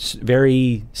very,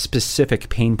 very specific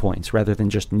pain points rather than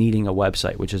just needing a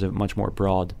website, which is a much more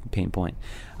broad pain point.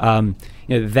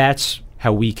 That's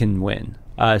how we can win.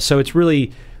 So it's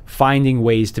really finding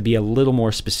ways to be a little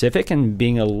more specific and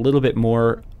being a little bit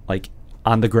more like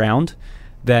on the ground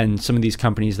than some of these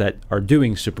companies that are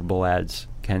doing Super Bowl ads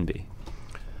can be.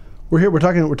 We're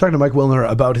talking to Mike Wilner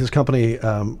about his company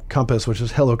Compass, which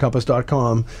is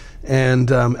hellocompass.com, and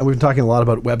we've been talking a lot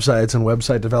about websites and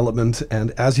website development.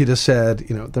 And as he just said,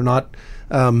 they're not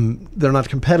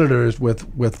competitors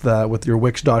with your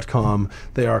Wix.com.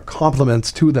 They are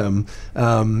complements to them.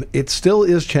 It still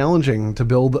is challenging to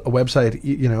build a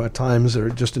website, at times, or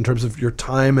just in terms of your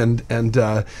time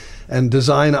and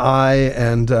design eye,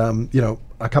 and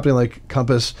a company like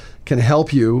Compass can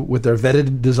help you with their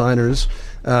vetted designers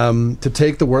to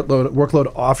take the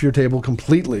workload off your table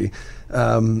completely.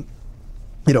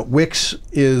 Wix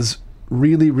is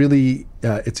really, really,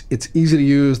 it's easy to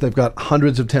use. They've got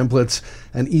hundreds of templates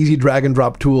and easy drag and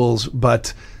drop tools,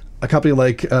 but a company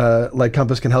like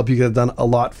Compass can help you get it done a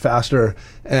lot faster,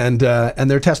 and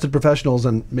they're tested professionals,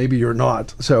 and maybe you're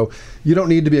not. So you don't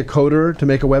need to be a coder to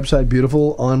make a website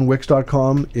beautiful on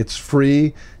Wix.com. It's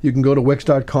free. You can go to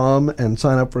Wix.com and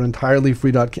sign up for an entirely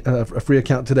free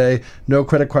account today. No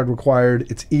credit card required.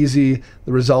 It's easy.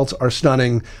 The results are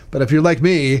stunning. But if you're like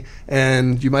me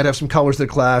and you might have some colors that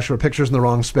clash or pictures in the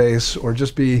wrong space or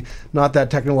just be not that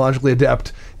technologically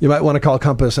adept, you might want to call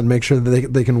Compass and make sure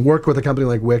that they can work with a company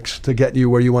like Wix to get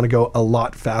you where you want to go a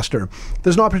lot faster.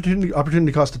 There's an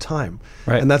opportunity cost of time.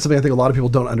 Right. And that's something I think a lot of people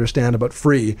don't understand about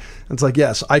free. And it's like,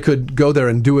 yes, I could go there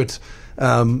and do it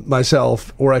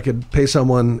myself, or I could pay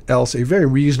someone else a very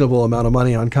reasonable amount of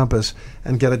money on Compass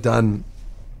and get it done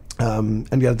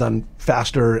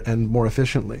faster and more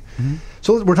efficiently. Mm-hmm.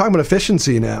 So we're talking about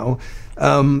efficiency now.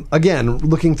 Again,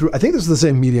 looking through, I think this is the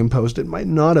same Medium post. It might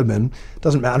not have been.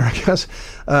 Doesn't matter, I guess.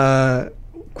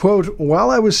 Quote,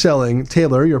 while I was selling,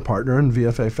 Taylor, your partner and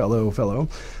VFA fellow,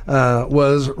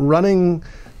 was running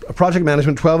project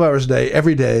management 12 hours a day,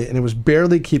 every day, and it was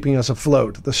barely keeping us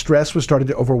afloat. The stress was starting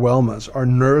to overwhelm us. Our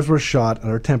nerves were shot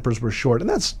and our tempers were short. And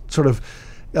that's sort of,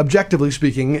 objectively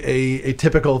speaking, a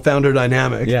typical founder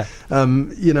dynamic. Yeah.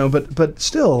 But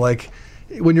still, like,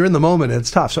 when you're in the moment, it's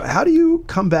tough. So how do you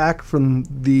come back from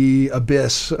the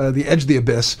abyss, the edge of the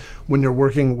abyss, when you're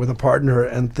working with a partner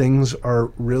and things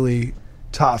are really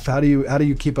tough? How do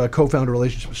you keep a co-founder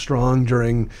relationship strong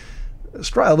during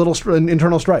a little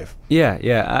internal strife?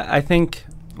 Yeah. I think,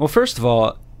 well, first of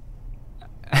all,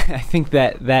 I think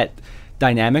that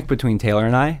dynamic between Taylor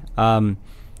and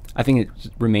I think it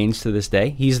remains to this day.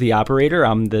 He's the operator,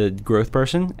 I'm the growth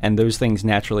person, and those things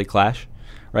naturally clash,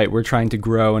 right? We're trying to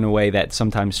grow in a way that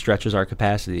sometimes stretches our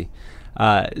capacity.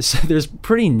 So there's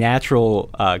pretty natural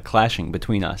clashing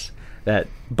between us that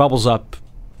bubbles up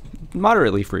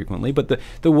moderately frequently, but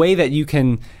the way that you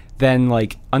can then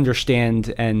like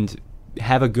understand and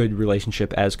have a good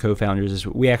relationship as co-founders is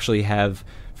we actually have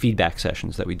feedback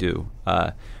sessions that we do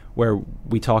where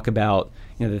we talk about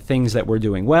the things that we're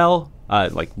doing well,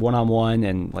 like one-on-one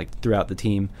and like throughout the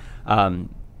team,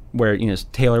 where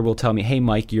Taylor will tell me, "Hey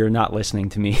Mike, you're not listening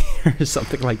to me," or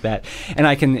something like that, and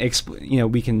I can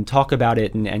we can talk about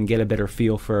it and get a better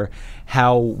feel for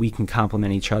how we can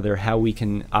complement each other, how we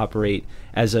can operate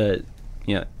as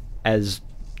as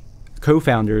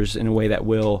co-founders in a way that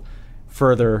will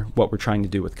further what we're trying to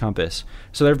do with Compass.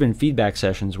 So there have been feedback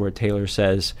sessions where Taylor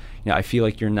says, I feel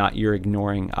like you're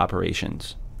ignoring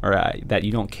operations. or that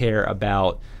you don't care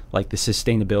about like the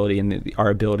sustainability and our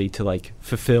ability to like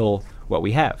fulfill what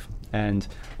we have. And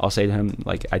I'll say to him,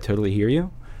 like, I totally hear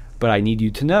you, but I need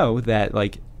you to know that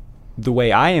like the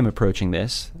way I am approaching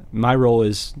this, my role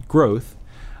is growth.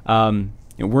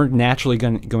 We're naturally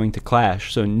going to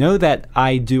clash. So know that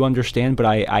I do understand, but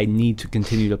I need to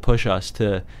continue to push us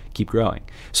to keep growing.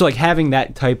 So like having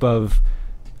that type of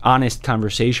honest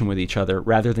conversation with each other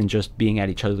rather than just being at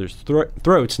each other's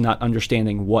throats, not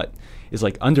understanding what is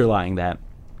like underlying that,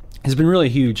 has been really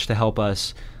huge to help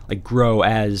us like grow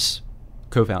as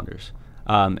co-founders.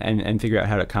 And figure out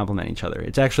how to complement each other.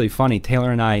 It's actually funny,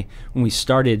 Taylor and I, when we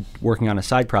started working on a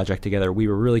side project together, we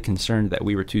were really concerned that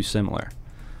we were too similar.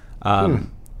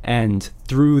 And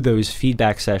through those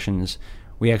feedback sessions,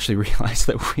 we actually realized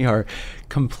that we are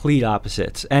complete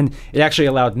opposites. And it actually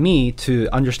allowed me to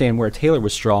understand where Taylor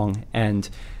was strong, and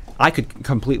I could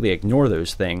completely ignore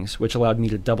those things, which allowed me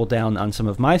to double down on some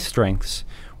of my strengths,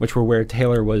 which were where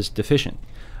Taylor was deficient.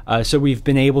 So we've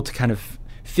been able to kind of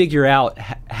figure out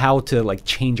how to like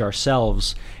change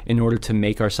ourselves in order to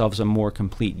make ourselves a more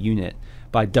complete unit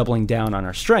by doubling down on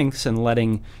our strengths and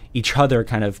letting each other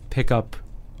kind of pick up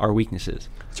our weaknesses.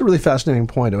 It's a really fascinating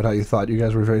point about how you thought you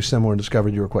guys were very similar and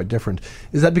discovered you were quite different.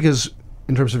 Is that because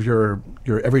in terms of your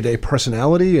everyday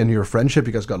personality and your friendship,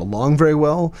 you guys got along very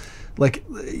well? Like,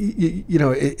 you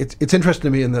know, it's interesting to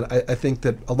me in that I think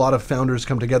that a lot of founders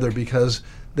come together because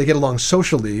they get along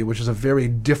socially, which is a very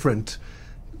different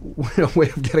way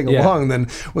of getting along than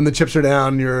when the chips are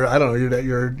down.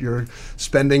 You're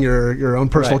spending your own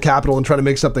personal capital and trying to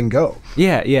make something go.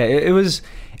 It was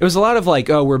a lot of like,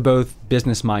 oh, we're both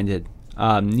business minded.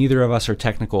 Neither of us are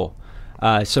technical,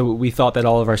 so we thought that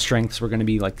all of our strengths were going to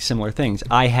be like similar things.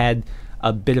 I had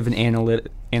a bit of an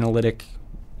analytic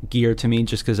gear to me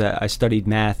just because I studied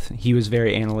math. He was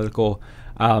very analytical.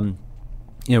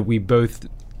 We both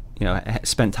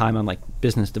spent time on like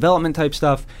business development type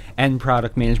stuff and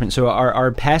product management. So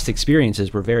our past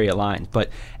experiences were very aligned. But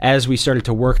as we started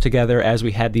to work together, as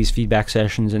we had these feedback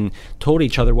sessions and told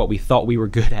each other what we thought we were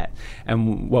good at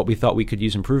and what we thought we could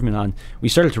use improvement on, we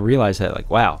started to realize that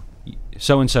like, wow,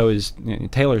 so-and-so is,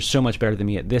 Taylor's so much better than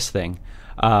me at this thing.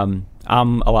 I'm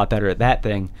a lot better at that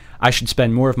thing. I should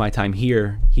spend more of my time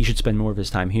here. He should spend more of his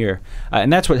time here.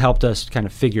 And that's what helped us kind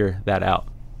of figure that out.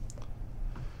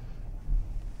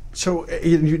 So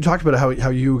you talked about how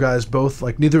you guys both,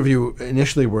 like neither of you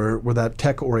initially were that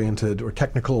tech-oriented or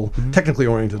technically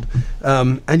oriented.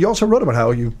 And you also wrote about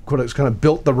how you kind of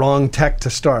built the wrong tech to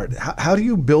start. How do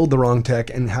you build the wrong tech,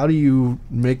 and how do you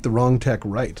make the wrong tech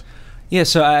right? Yeah,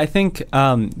 so I think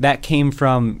that came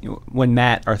from when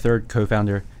Matt, our third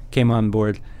co-founder, came on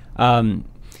board.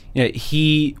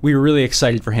 We were really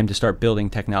excited for him to start building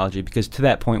technology because to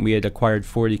that point we had acquired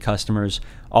 40 customers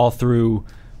all through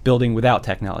building without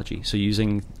technology. So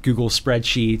using Google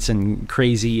spreadsheets and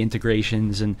crazy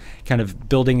integrations and kind of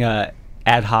building a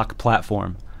ad hoc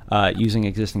platform using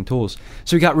existing tools.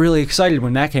 So we got really excited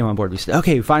when Matt came on board. We said,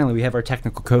 okay, finally we have our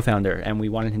technical co-founder, and we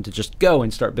wanted him to just go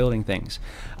and start building things.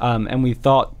 And we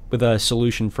thought with a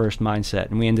solution first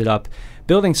mindset, and we ended up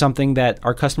building something that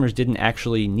our customers didn't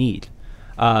actually need.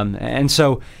 And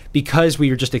so because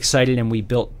we were just excited and we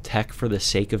built tech for the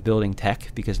sake of building tech,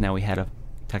 because now we had a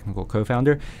technical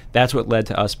co-founder, that's what led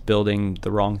to us building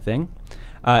the wrong thing.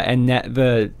 And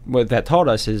what that taught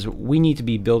us is we need to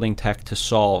be building tech to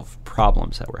solve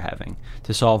problems that we're having,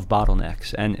 to solve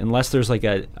bottlenecks. And unless there's like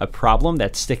a problem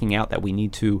that's sticking out that we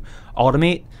need to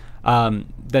automate,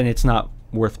 then it's not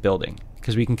worth building,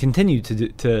 because we can continue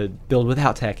to build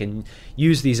without tech and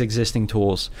use these existing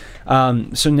tools.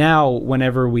 So now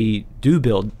whenever we do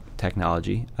build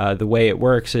technology, the way it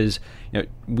works is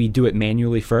we do it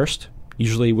manually first,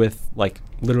 usually with like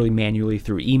literally manually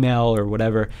through email or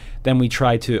whatever. Then we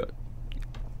try to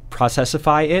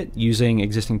processify it using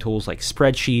existing tools like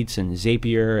spreadsheets and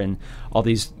Zapier and all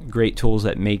these great tools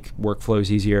that make workflows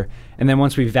easier. And then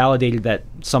once we've validated that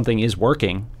something is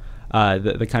working,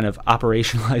 the kind of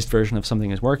operationalized version of something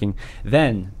is working,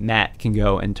 then Matt can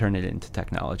go and turn it into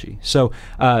technology. So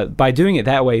by doing it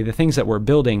that way, the things that we're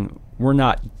building, we're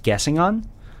not guessing on.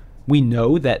 We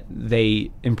know that they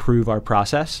improve our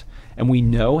process, and we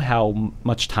know how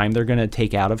much time they're going to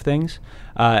take out of things.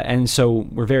 And so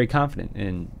we're very confident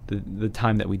in the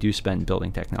time that we do spend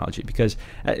building technology, because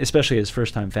especially as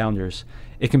first-time founders,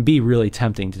 it can be really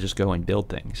tempting to just go and build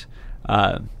things.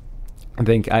 I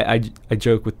think I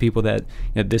joke with people that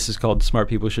this is called Smart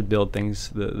People Should Build Things,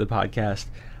 the podcast.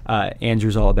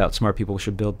 Andrew's all about smart people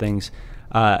should build things.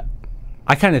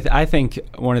 I think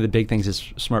one of the big things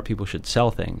is smart people should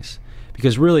sell things,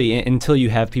 because really until you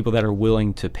have people that are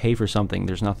willing to pay for something,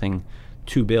 there's nothing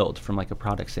to build from like a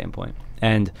product standpoint.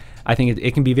 And I think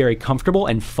it can be very comfortable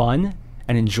and fun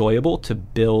and enjoyable to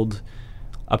build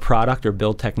a product or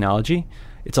build technology.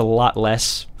 It's a lot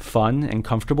less fun and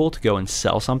comfortable to go and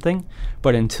sell something.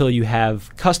 But until you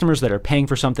have customers that are paying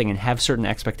for something and have certain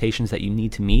expectations that you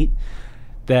need to meet,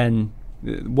 then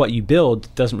what you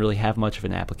build doesn't really have much of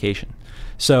an application.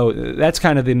 So that's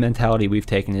kind of the mentality we've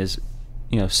taken is,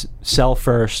 sell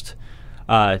first,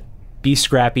 be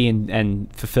scrappy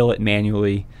and fulfill it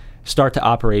manually, start to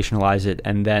operationalize it,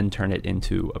 and then turn it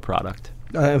into a product.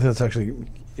 I think that's actually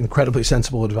incredibly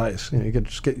sensible advice.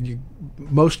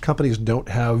 Most companies don't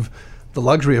have the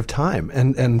luxury of time,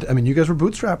 and I mean, you guys were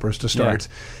bootstrappers to start,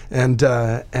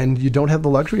 and you don't have the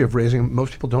luxury of raising.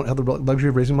 Most people don't have the luxury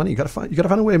of raising money. You got to find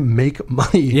a way to make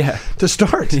money to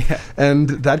start, and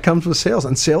that comes with sales.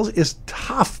 And sales is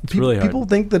tough. It's really hard. People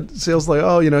think that sales like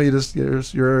you're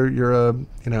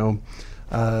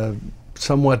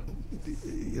somewhat,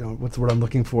 what's the word I'm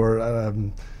looking for.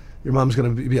 Your mom's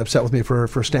going to be upset with me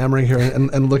for stammering here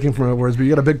and looking for my words, but you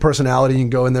got a big personality. You can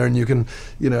go in there and you can,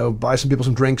 buy some people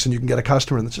some drinks and you can get a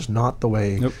customer, and that's just not the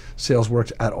way sales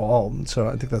works at all. And so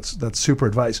I think that's super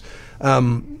advice.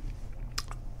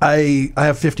 I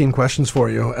have 15 questions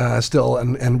for you still,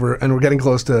 and we're getting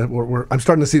close to. I'm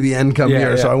starting to see the end come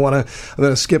here, so I'm going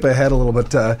to skip ahead a little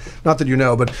bit. Not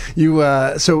that but you.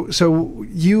 So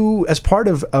you, as part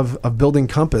of building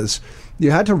Compass, you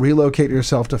had to relocate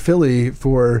yourself to Philly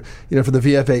for the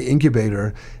VFA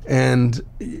incubator. And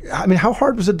I mean, how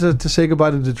hard was it to say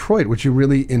goodbye to Detroit, which you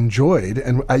really enjoyed,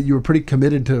 and you were pretty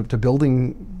committed to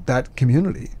building that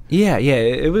community? Yeah,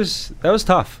 that was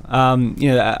tough.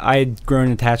 I had grown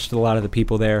attached to a lot of the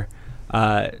people there.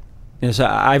 So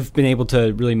I've been able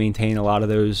to really maintain a lot of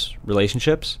those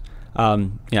relationships.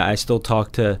 I still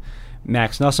talk to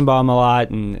Max Nussenbaum a lot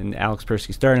and Alex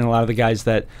Persky-Stern and a lot of the guys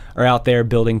that are out there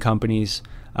building companies.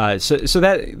 So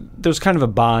that there's kind of a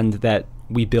bond that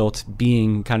we built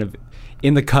being kind of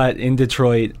in the cut in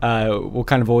Detroit. We'll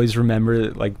kind of always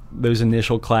remember like those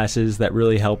initial classes that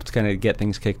really helped kind of get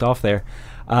things kicked off there.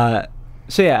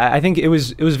 I think it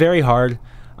was very hard.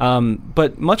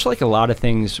 But much like a lot of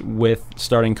things with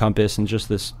starting Compass and just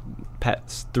this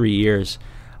past 3 years,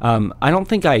 I don't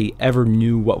think I ever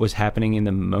knew what was happening in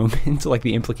the moment, like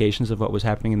the implications of what was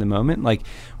happening in the moment. Like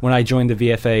when I joined the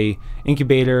VFA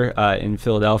incubator in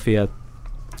Philadelphia,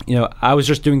 I was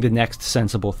just doing the next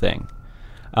sensible thing.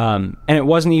 And it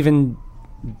wasn't even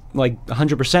like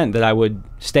 100% that I would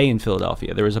stay in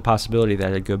Philadelphia. There was a possibility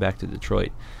that I'd go back to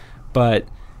Detroit. But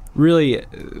really,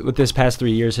 what this past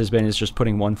 3 years has been is just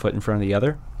putting one foot in front of the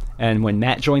other. And when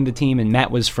Matt joined the team, and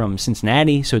Matt was from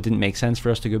Cincinnati, so it didn't make sense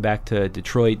for us to go back to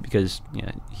Detroit because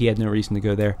he had no reason to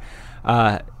go there,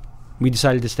 we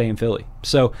decided to stay in Philly.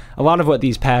 So a lot of what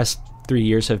these past 3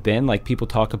 years have been, like people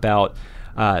talk about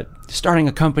starting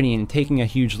a company and taking a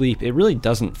huge leap, it really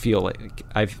doesn't feel like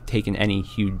I've taken any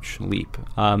huge leap.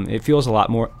 It feels a lot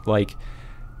more like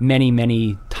many,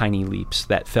 many tiny leaps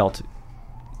that felt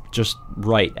just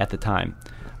right at the time.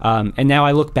 And now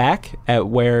I look back at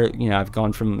where I've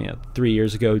gone from 3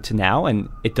 years ago to now, and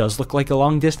it does look like a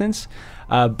long distance,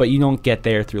 but you don't get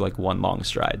there through like one long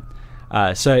stride.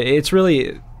 So it's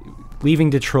really leaving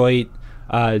Detroit,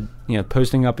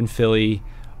 posting up in Philly,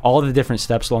 all the different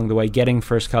steps along the way, getting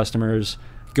first customers,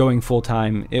 going full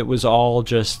time. It was all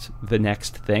just the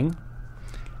next thing,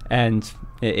 and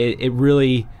it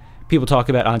really, people talk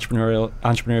about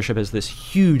entrepreneurship as this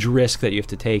huge risk that you have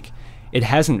to take. It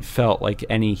hasn't felt like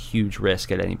any huge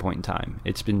risk at any point in time.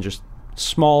 It's been just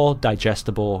small,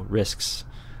 digestible risks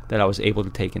that I was able to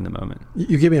take in the moment.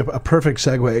 You gave me a perfect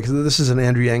segue, because this is an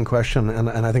Andrew Yang question, and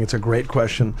I think it's a great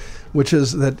question, which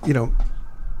is that,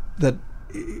 that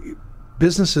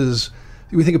businesses,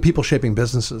 we think of people shaping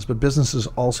businesses, but businesses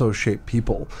also shape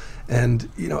people. And,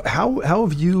 how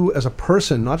have you as a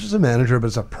person, not just a manager, but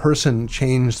as a person,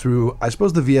 changed through, I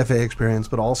suppose, the VFA experience,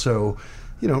 but also,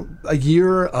 a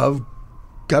year of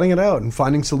gutting it out and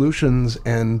finding solutions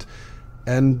and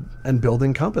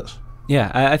building Compass?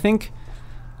 Yeah, I think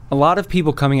a lot of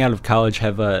people coming out of college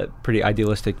have a pretty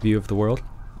idealistic view of the world.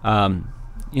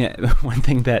 One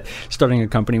thing that starting a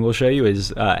company will show you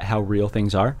is how real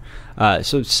things are.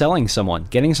 So selling someone,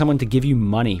 getting someone to give you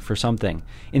money for something.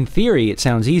 In theory, it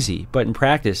sounds easy, but in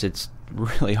practice, it's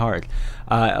really hard.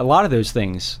 A lot of those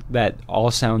things that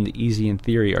all sound easy in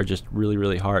theory are just really,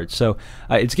 really hard. So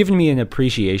it's given me an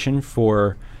appreciation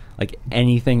for like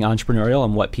anything entrepreneurial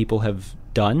and what people have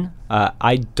done. I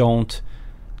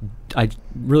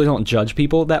really don't judge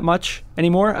people that much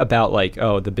anymore about like,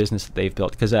 the business that they've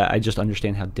built, because I just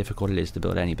understand how difficult it is to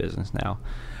build any business now.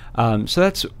 So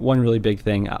that's one really big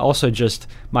thing. Also, just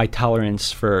my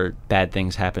tolerance for bad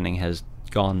things happening has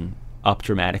gone up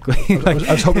dramatically. I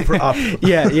was hoping for up.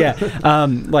 Yeah.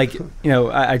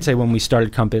 I'd say when we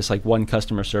started Compass, like one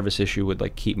customer service issue would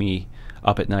like keep me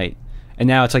up at night. And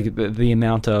now it's like the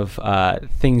amount of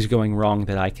things going wrong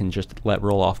that I can just let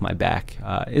roll off my back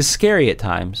is scary at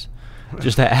times.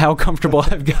 Just how comfortable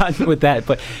I've gotten with that.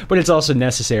 But it's also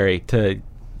necessary to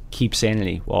keep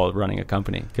sanity while running a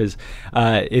company. Because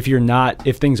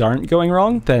if things aren't going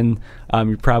wrong, then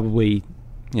you're probably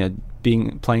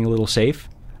playing a little safe.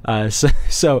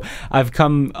 So I've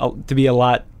come to be a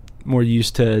lot more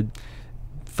used to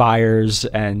fires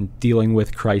and dealing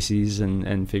with crises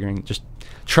and figuring, just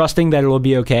trusting that it'll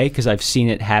be okay because I've seen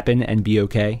it happen and be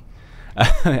okay,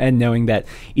 and knowing that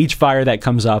each fire that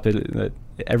comes up, that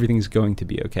everything's going to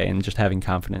be okay, and just having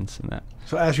confidence in that.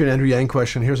 So I asked you an Andrew Yang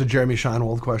question. Here's a Jeremy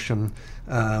Scheinwald question.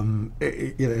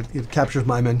 It captures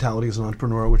my mentality as an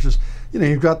entrepreneur, which is,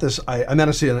 you've got this, I meant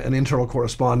to see an internal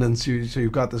correspondence. So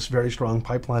you've got this very strong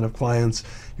pipeline of clients.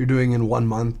 You're doing in 1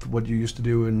 month what you used to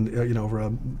do in, over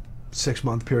a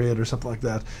 6-month period or something like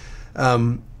that.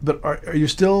 But are you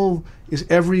still, is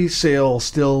every sale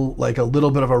still like a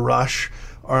little bit of a rush?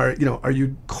 Are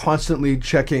you constantly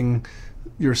checking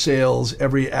your sales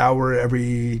every hour,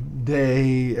 every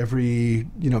day, every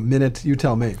minute? You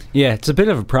tell me. Yeah, it's a bit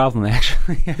of a problem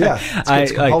actually. Yeah,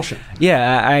 it's compulsion.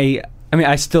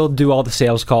 I still do all the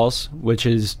sales calls, which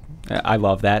is, I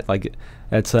love that. Like,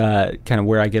 that's kind of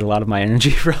where I get a lot of my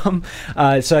energy from.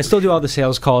 So I still do all the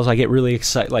sales calls. I get really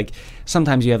excited. Like,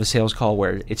 sometimes you have a sales call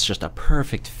where it's just a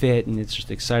perfect fit and it's just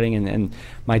exciting, and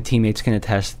my teammates can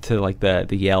attest to like the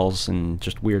yells and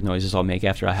just weird noises I'll make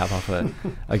after I have off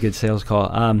a good sales call.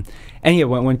 And yeah,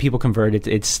 when people convert,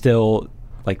 it still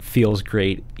like feels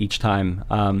great each time.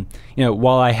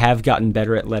 While I have gotten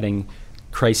better at letting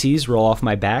crises roll off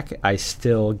my back, I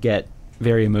still get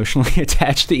very emotionally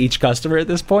attached to each customer at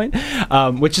this point,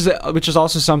 which is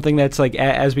also something that's like,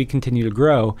 as we continue to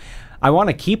grow, I want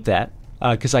to keep that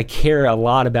because I care a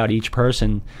lot about each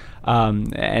person,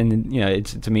 and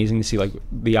it's amazing to see like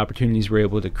the opportunities we're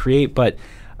able to create. But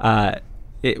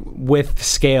with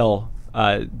scale,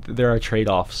 there are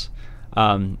trade-offs.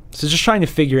 So just trying to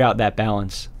figure out that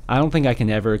balance. I don't think I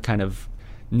can ever kind of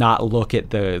not look at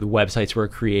the websites we're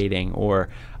creating or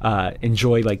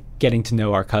enjoy like getting to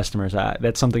know our customers.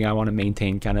 That's something I want to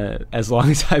maintain kind of as long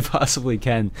as I possibly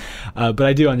can. But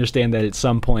I do understand that at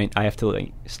some point I have to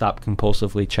like stop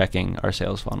compulsively checking our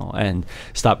sales funnel and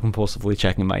stop compulsively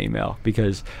checking my email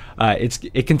because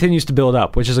it continues to build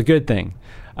up, which is a good thing.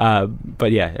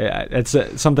 But yeah, it's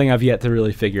something I've yet to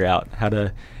really figure out how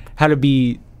to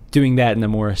be doing that in a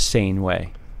more sane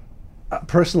way.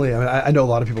 Personally, I know a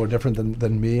lot of people are different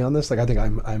than me on this. Like, I think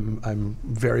I'm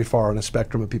very far on a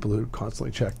spectrum of people who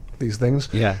constantly check these things.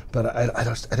 Yeah. But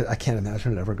I can't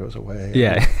imagine it ever goes away.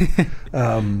 Yeah.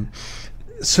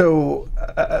 So,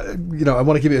 I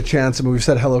want to give you a chance. I mean, we've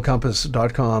said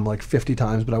hellocompass.com like 50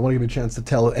 times, but I want to give you a chance to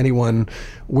tell anyone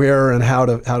where and how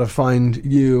to find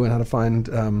you and how to find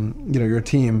your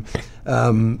team.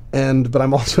 But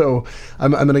I'm also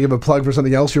I'm going to give a plug for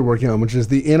something else you're working on, which is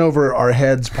the In Over Our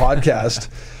Heads podcast.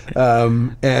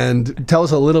 And tell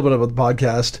us a little bit about the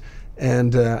podcast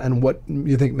and what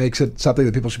you think makes it something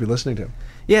that people should be listening to.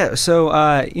 Yeah. So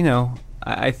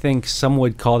I think some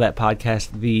would call that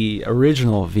podcast the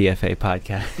original VFA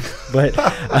podcast, but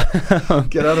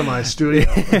get out of my studio.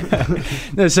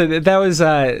 No, so that was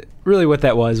really what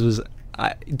that was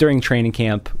during training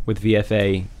camp with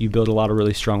VFA. You build a lot of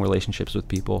really strong relationships with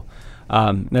people.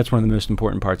 That's one of the most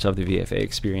important parts of the VFA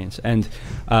experience. And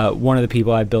one of the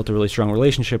people I built a really strong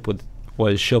relationship with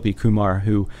was Shilpi Kumar,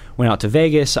 who went out to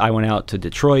Vegas. I went out to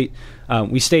Detroit.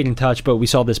 We stayed in touch, but we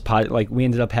saw this we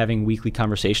ended up having weekly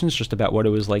conversations just about what it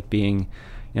was like being,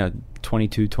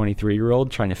 22,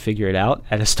 23-year-old trying to figure it out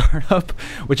at a startup,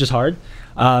 which is hard.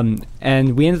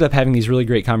 And we ended up having these really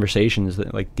great conversations,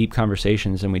 like deep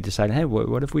conversations, and we decided, hey,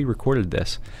 what if we recorded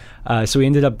this? So we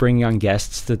ended up bringing on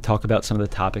guests to talk about some of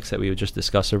the topics that we would just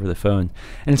discuss over the phone.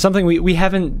 And it's something we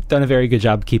haven't done a very good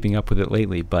job keeping up with it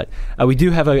lately, but we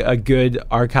do have a good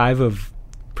archive of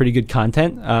pretty good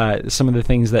content. Some of the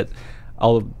things that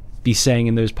I'll be saying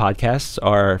in those podcasts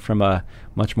are from a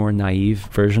much more naive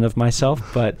version of myself,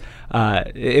 but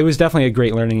it was definitely a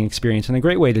great learning experience and a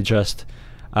great way to just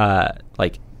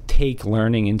take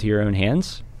learning into your own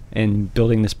hands and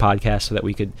building this podcast so that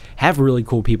we could have really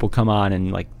cool people come on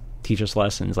and teach us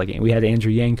lessons. Like, we had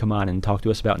Andrew Yang come on and talk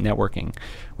to us about networking,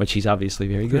 which he's obviously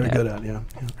very good at. Yeah.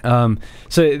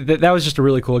 So that was just a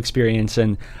really cool experience,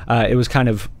 and it was kind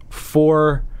of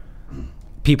 4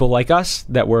 people like us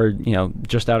that were, you know,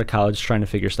 just out of college trying to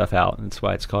figure stuff out. That's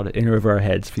why it's called In Over Our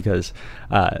Heads, because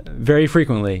very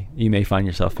frequently you may find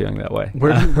yourself feeling that way.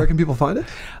 Where can people find it?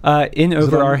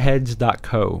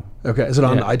 Inoverourheads.co. Okay. Is it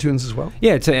on iTunes as well?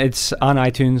 Yeah, it's on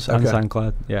iTunes, on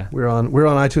SoundCloud. Yeah. We're on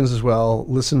iTunes as well.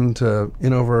 Listen to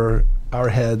In Over Our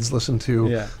Heads. Listen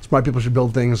to Smart People Should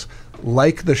Build Things.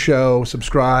 Like the show,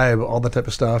 subscribe, all that type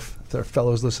of stuff. If there are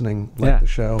fellows listening, like the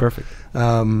show. Perfect.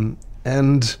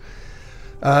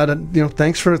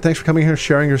 Thanks for coming here,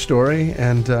 sharing your story,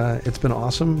 and it's been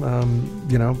awesome.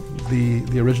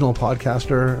 The original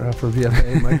podcaster for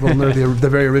VFA, Mike Wilner, the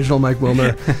very original Mike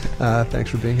Wilner.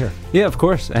 Thanks for being here. Yeah, of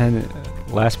course. And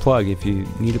last plug: if you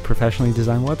need a professionally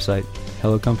designed website,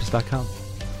 HelloCompass.com.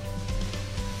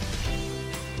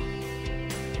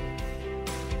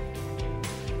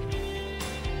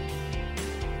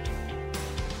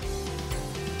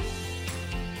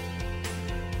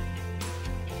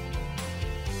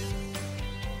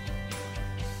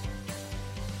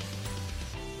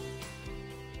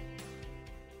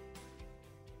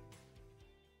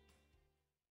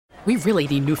 We really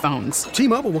need new phones.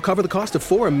 T-Mobile will cover the cost of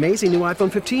 4 amazing new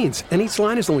iPhone 15s, and each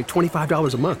line is only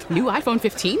 $25 a month. New iPhone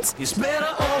 15s? It's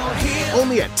better over here.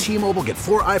 Only at T-Mobile, get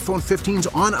 4 iPhone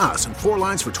 15s on us and 4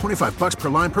 lines for $25 per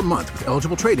line per month with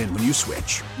eligible trade-in when you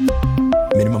switch.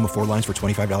 Minimum of 4 lines for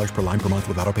 $25 per line per month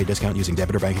with autopay discount using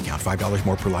debit or bank account. $5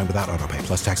 more per line without autopay,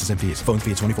 plus taxes and fees. Phone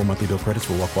fee at 24 monthly bill credits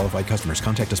for well-qualified customers.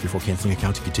 Contact us before canceling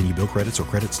account to continue bill credits or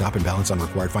credit stop and balance on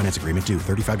required finance agreement due.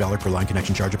 $35 per line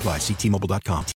connection charge applies. See T-Mobile.com.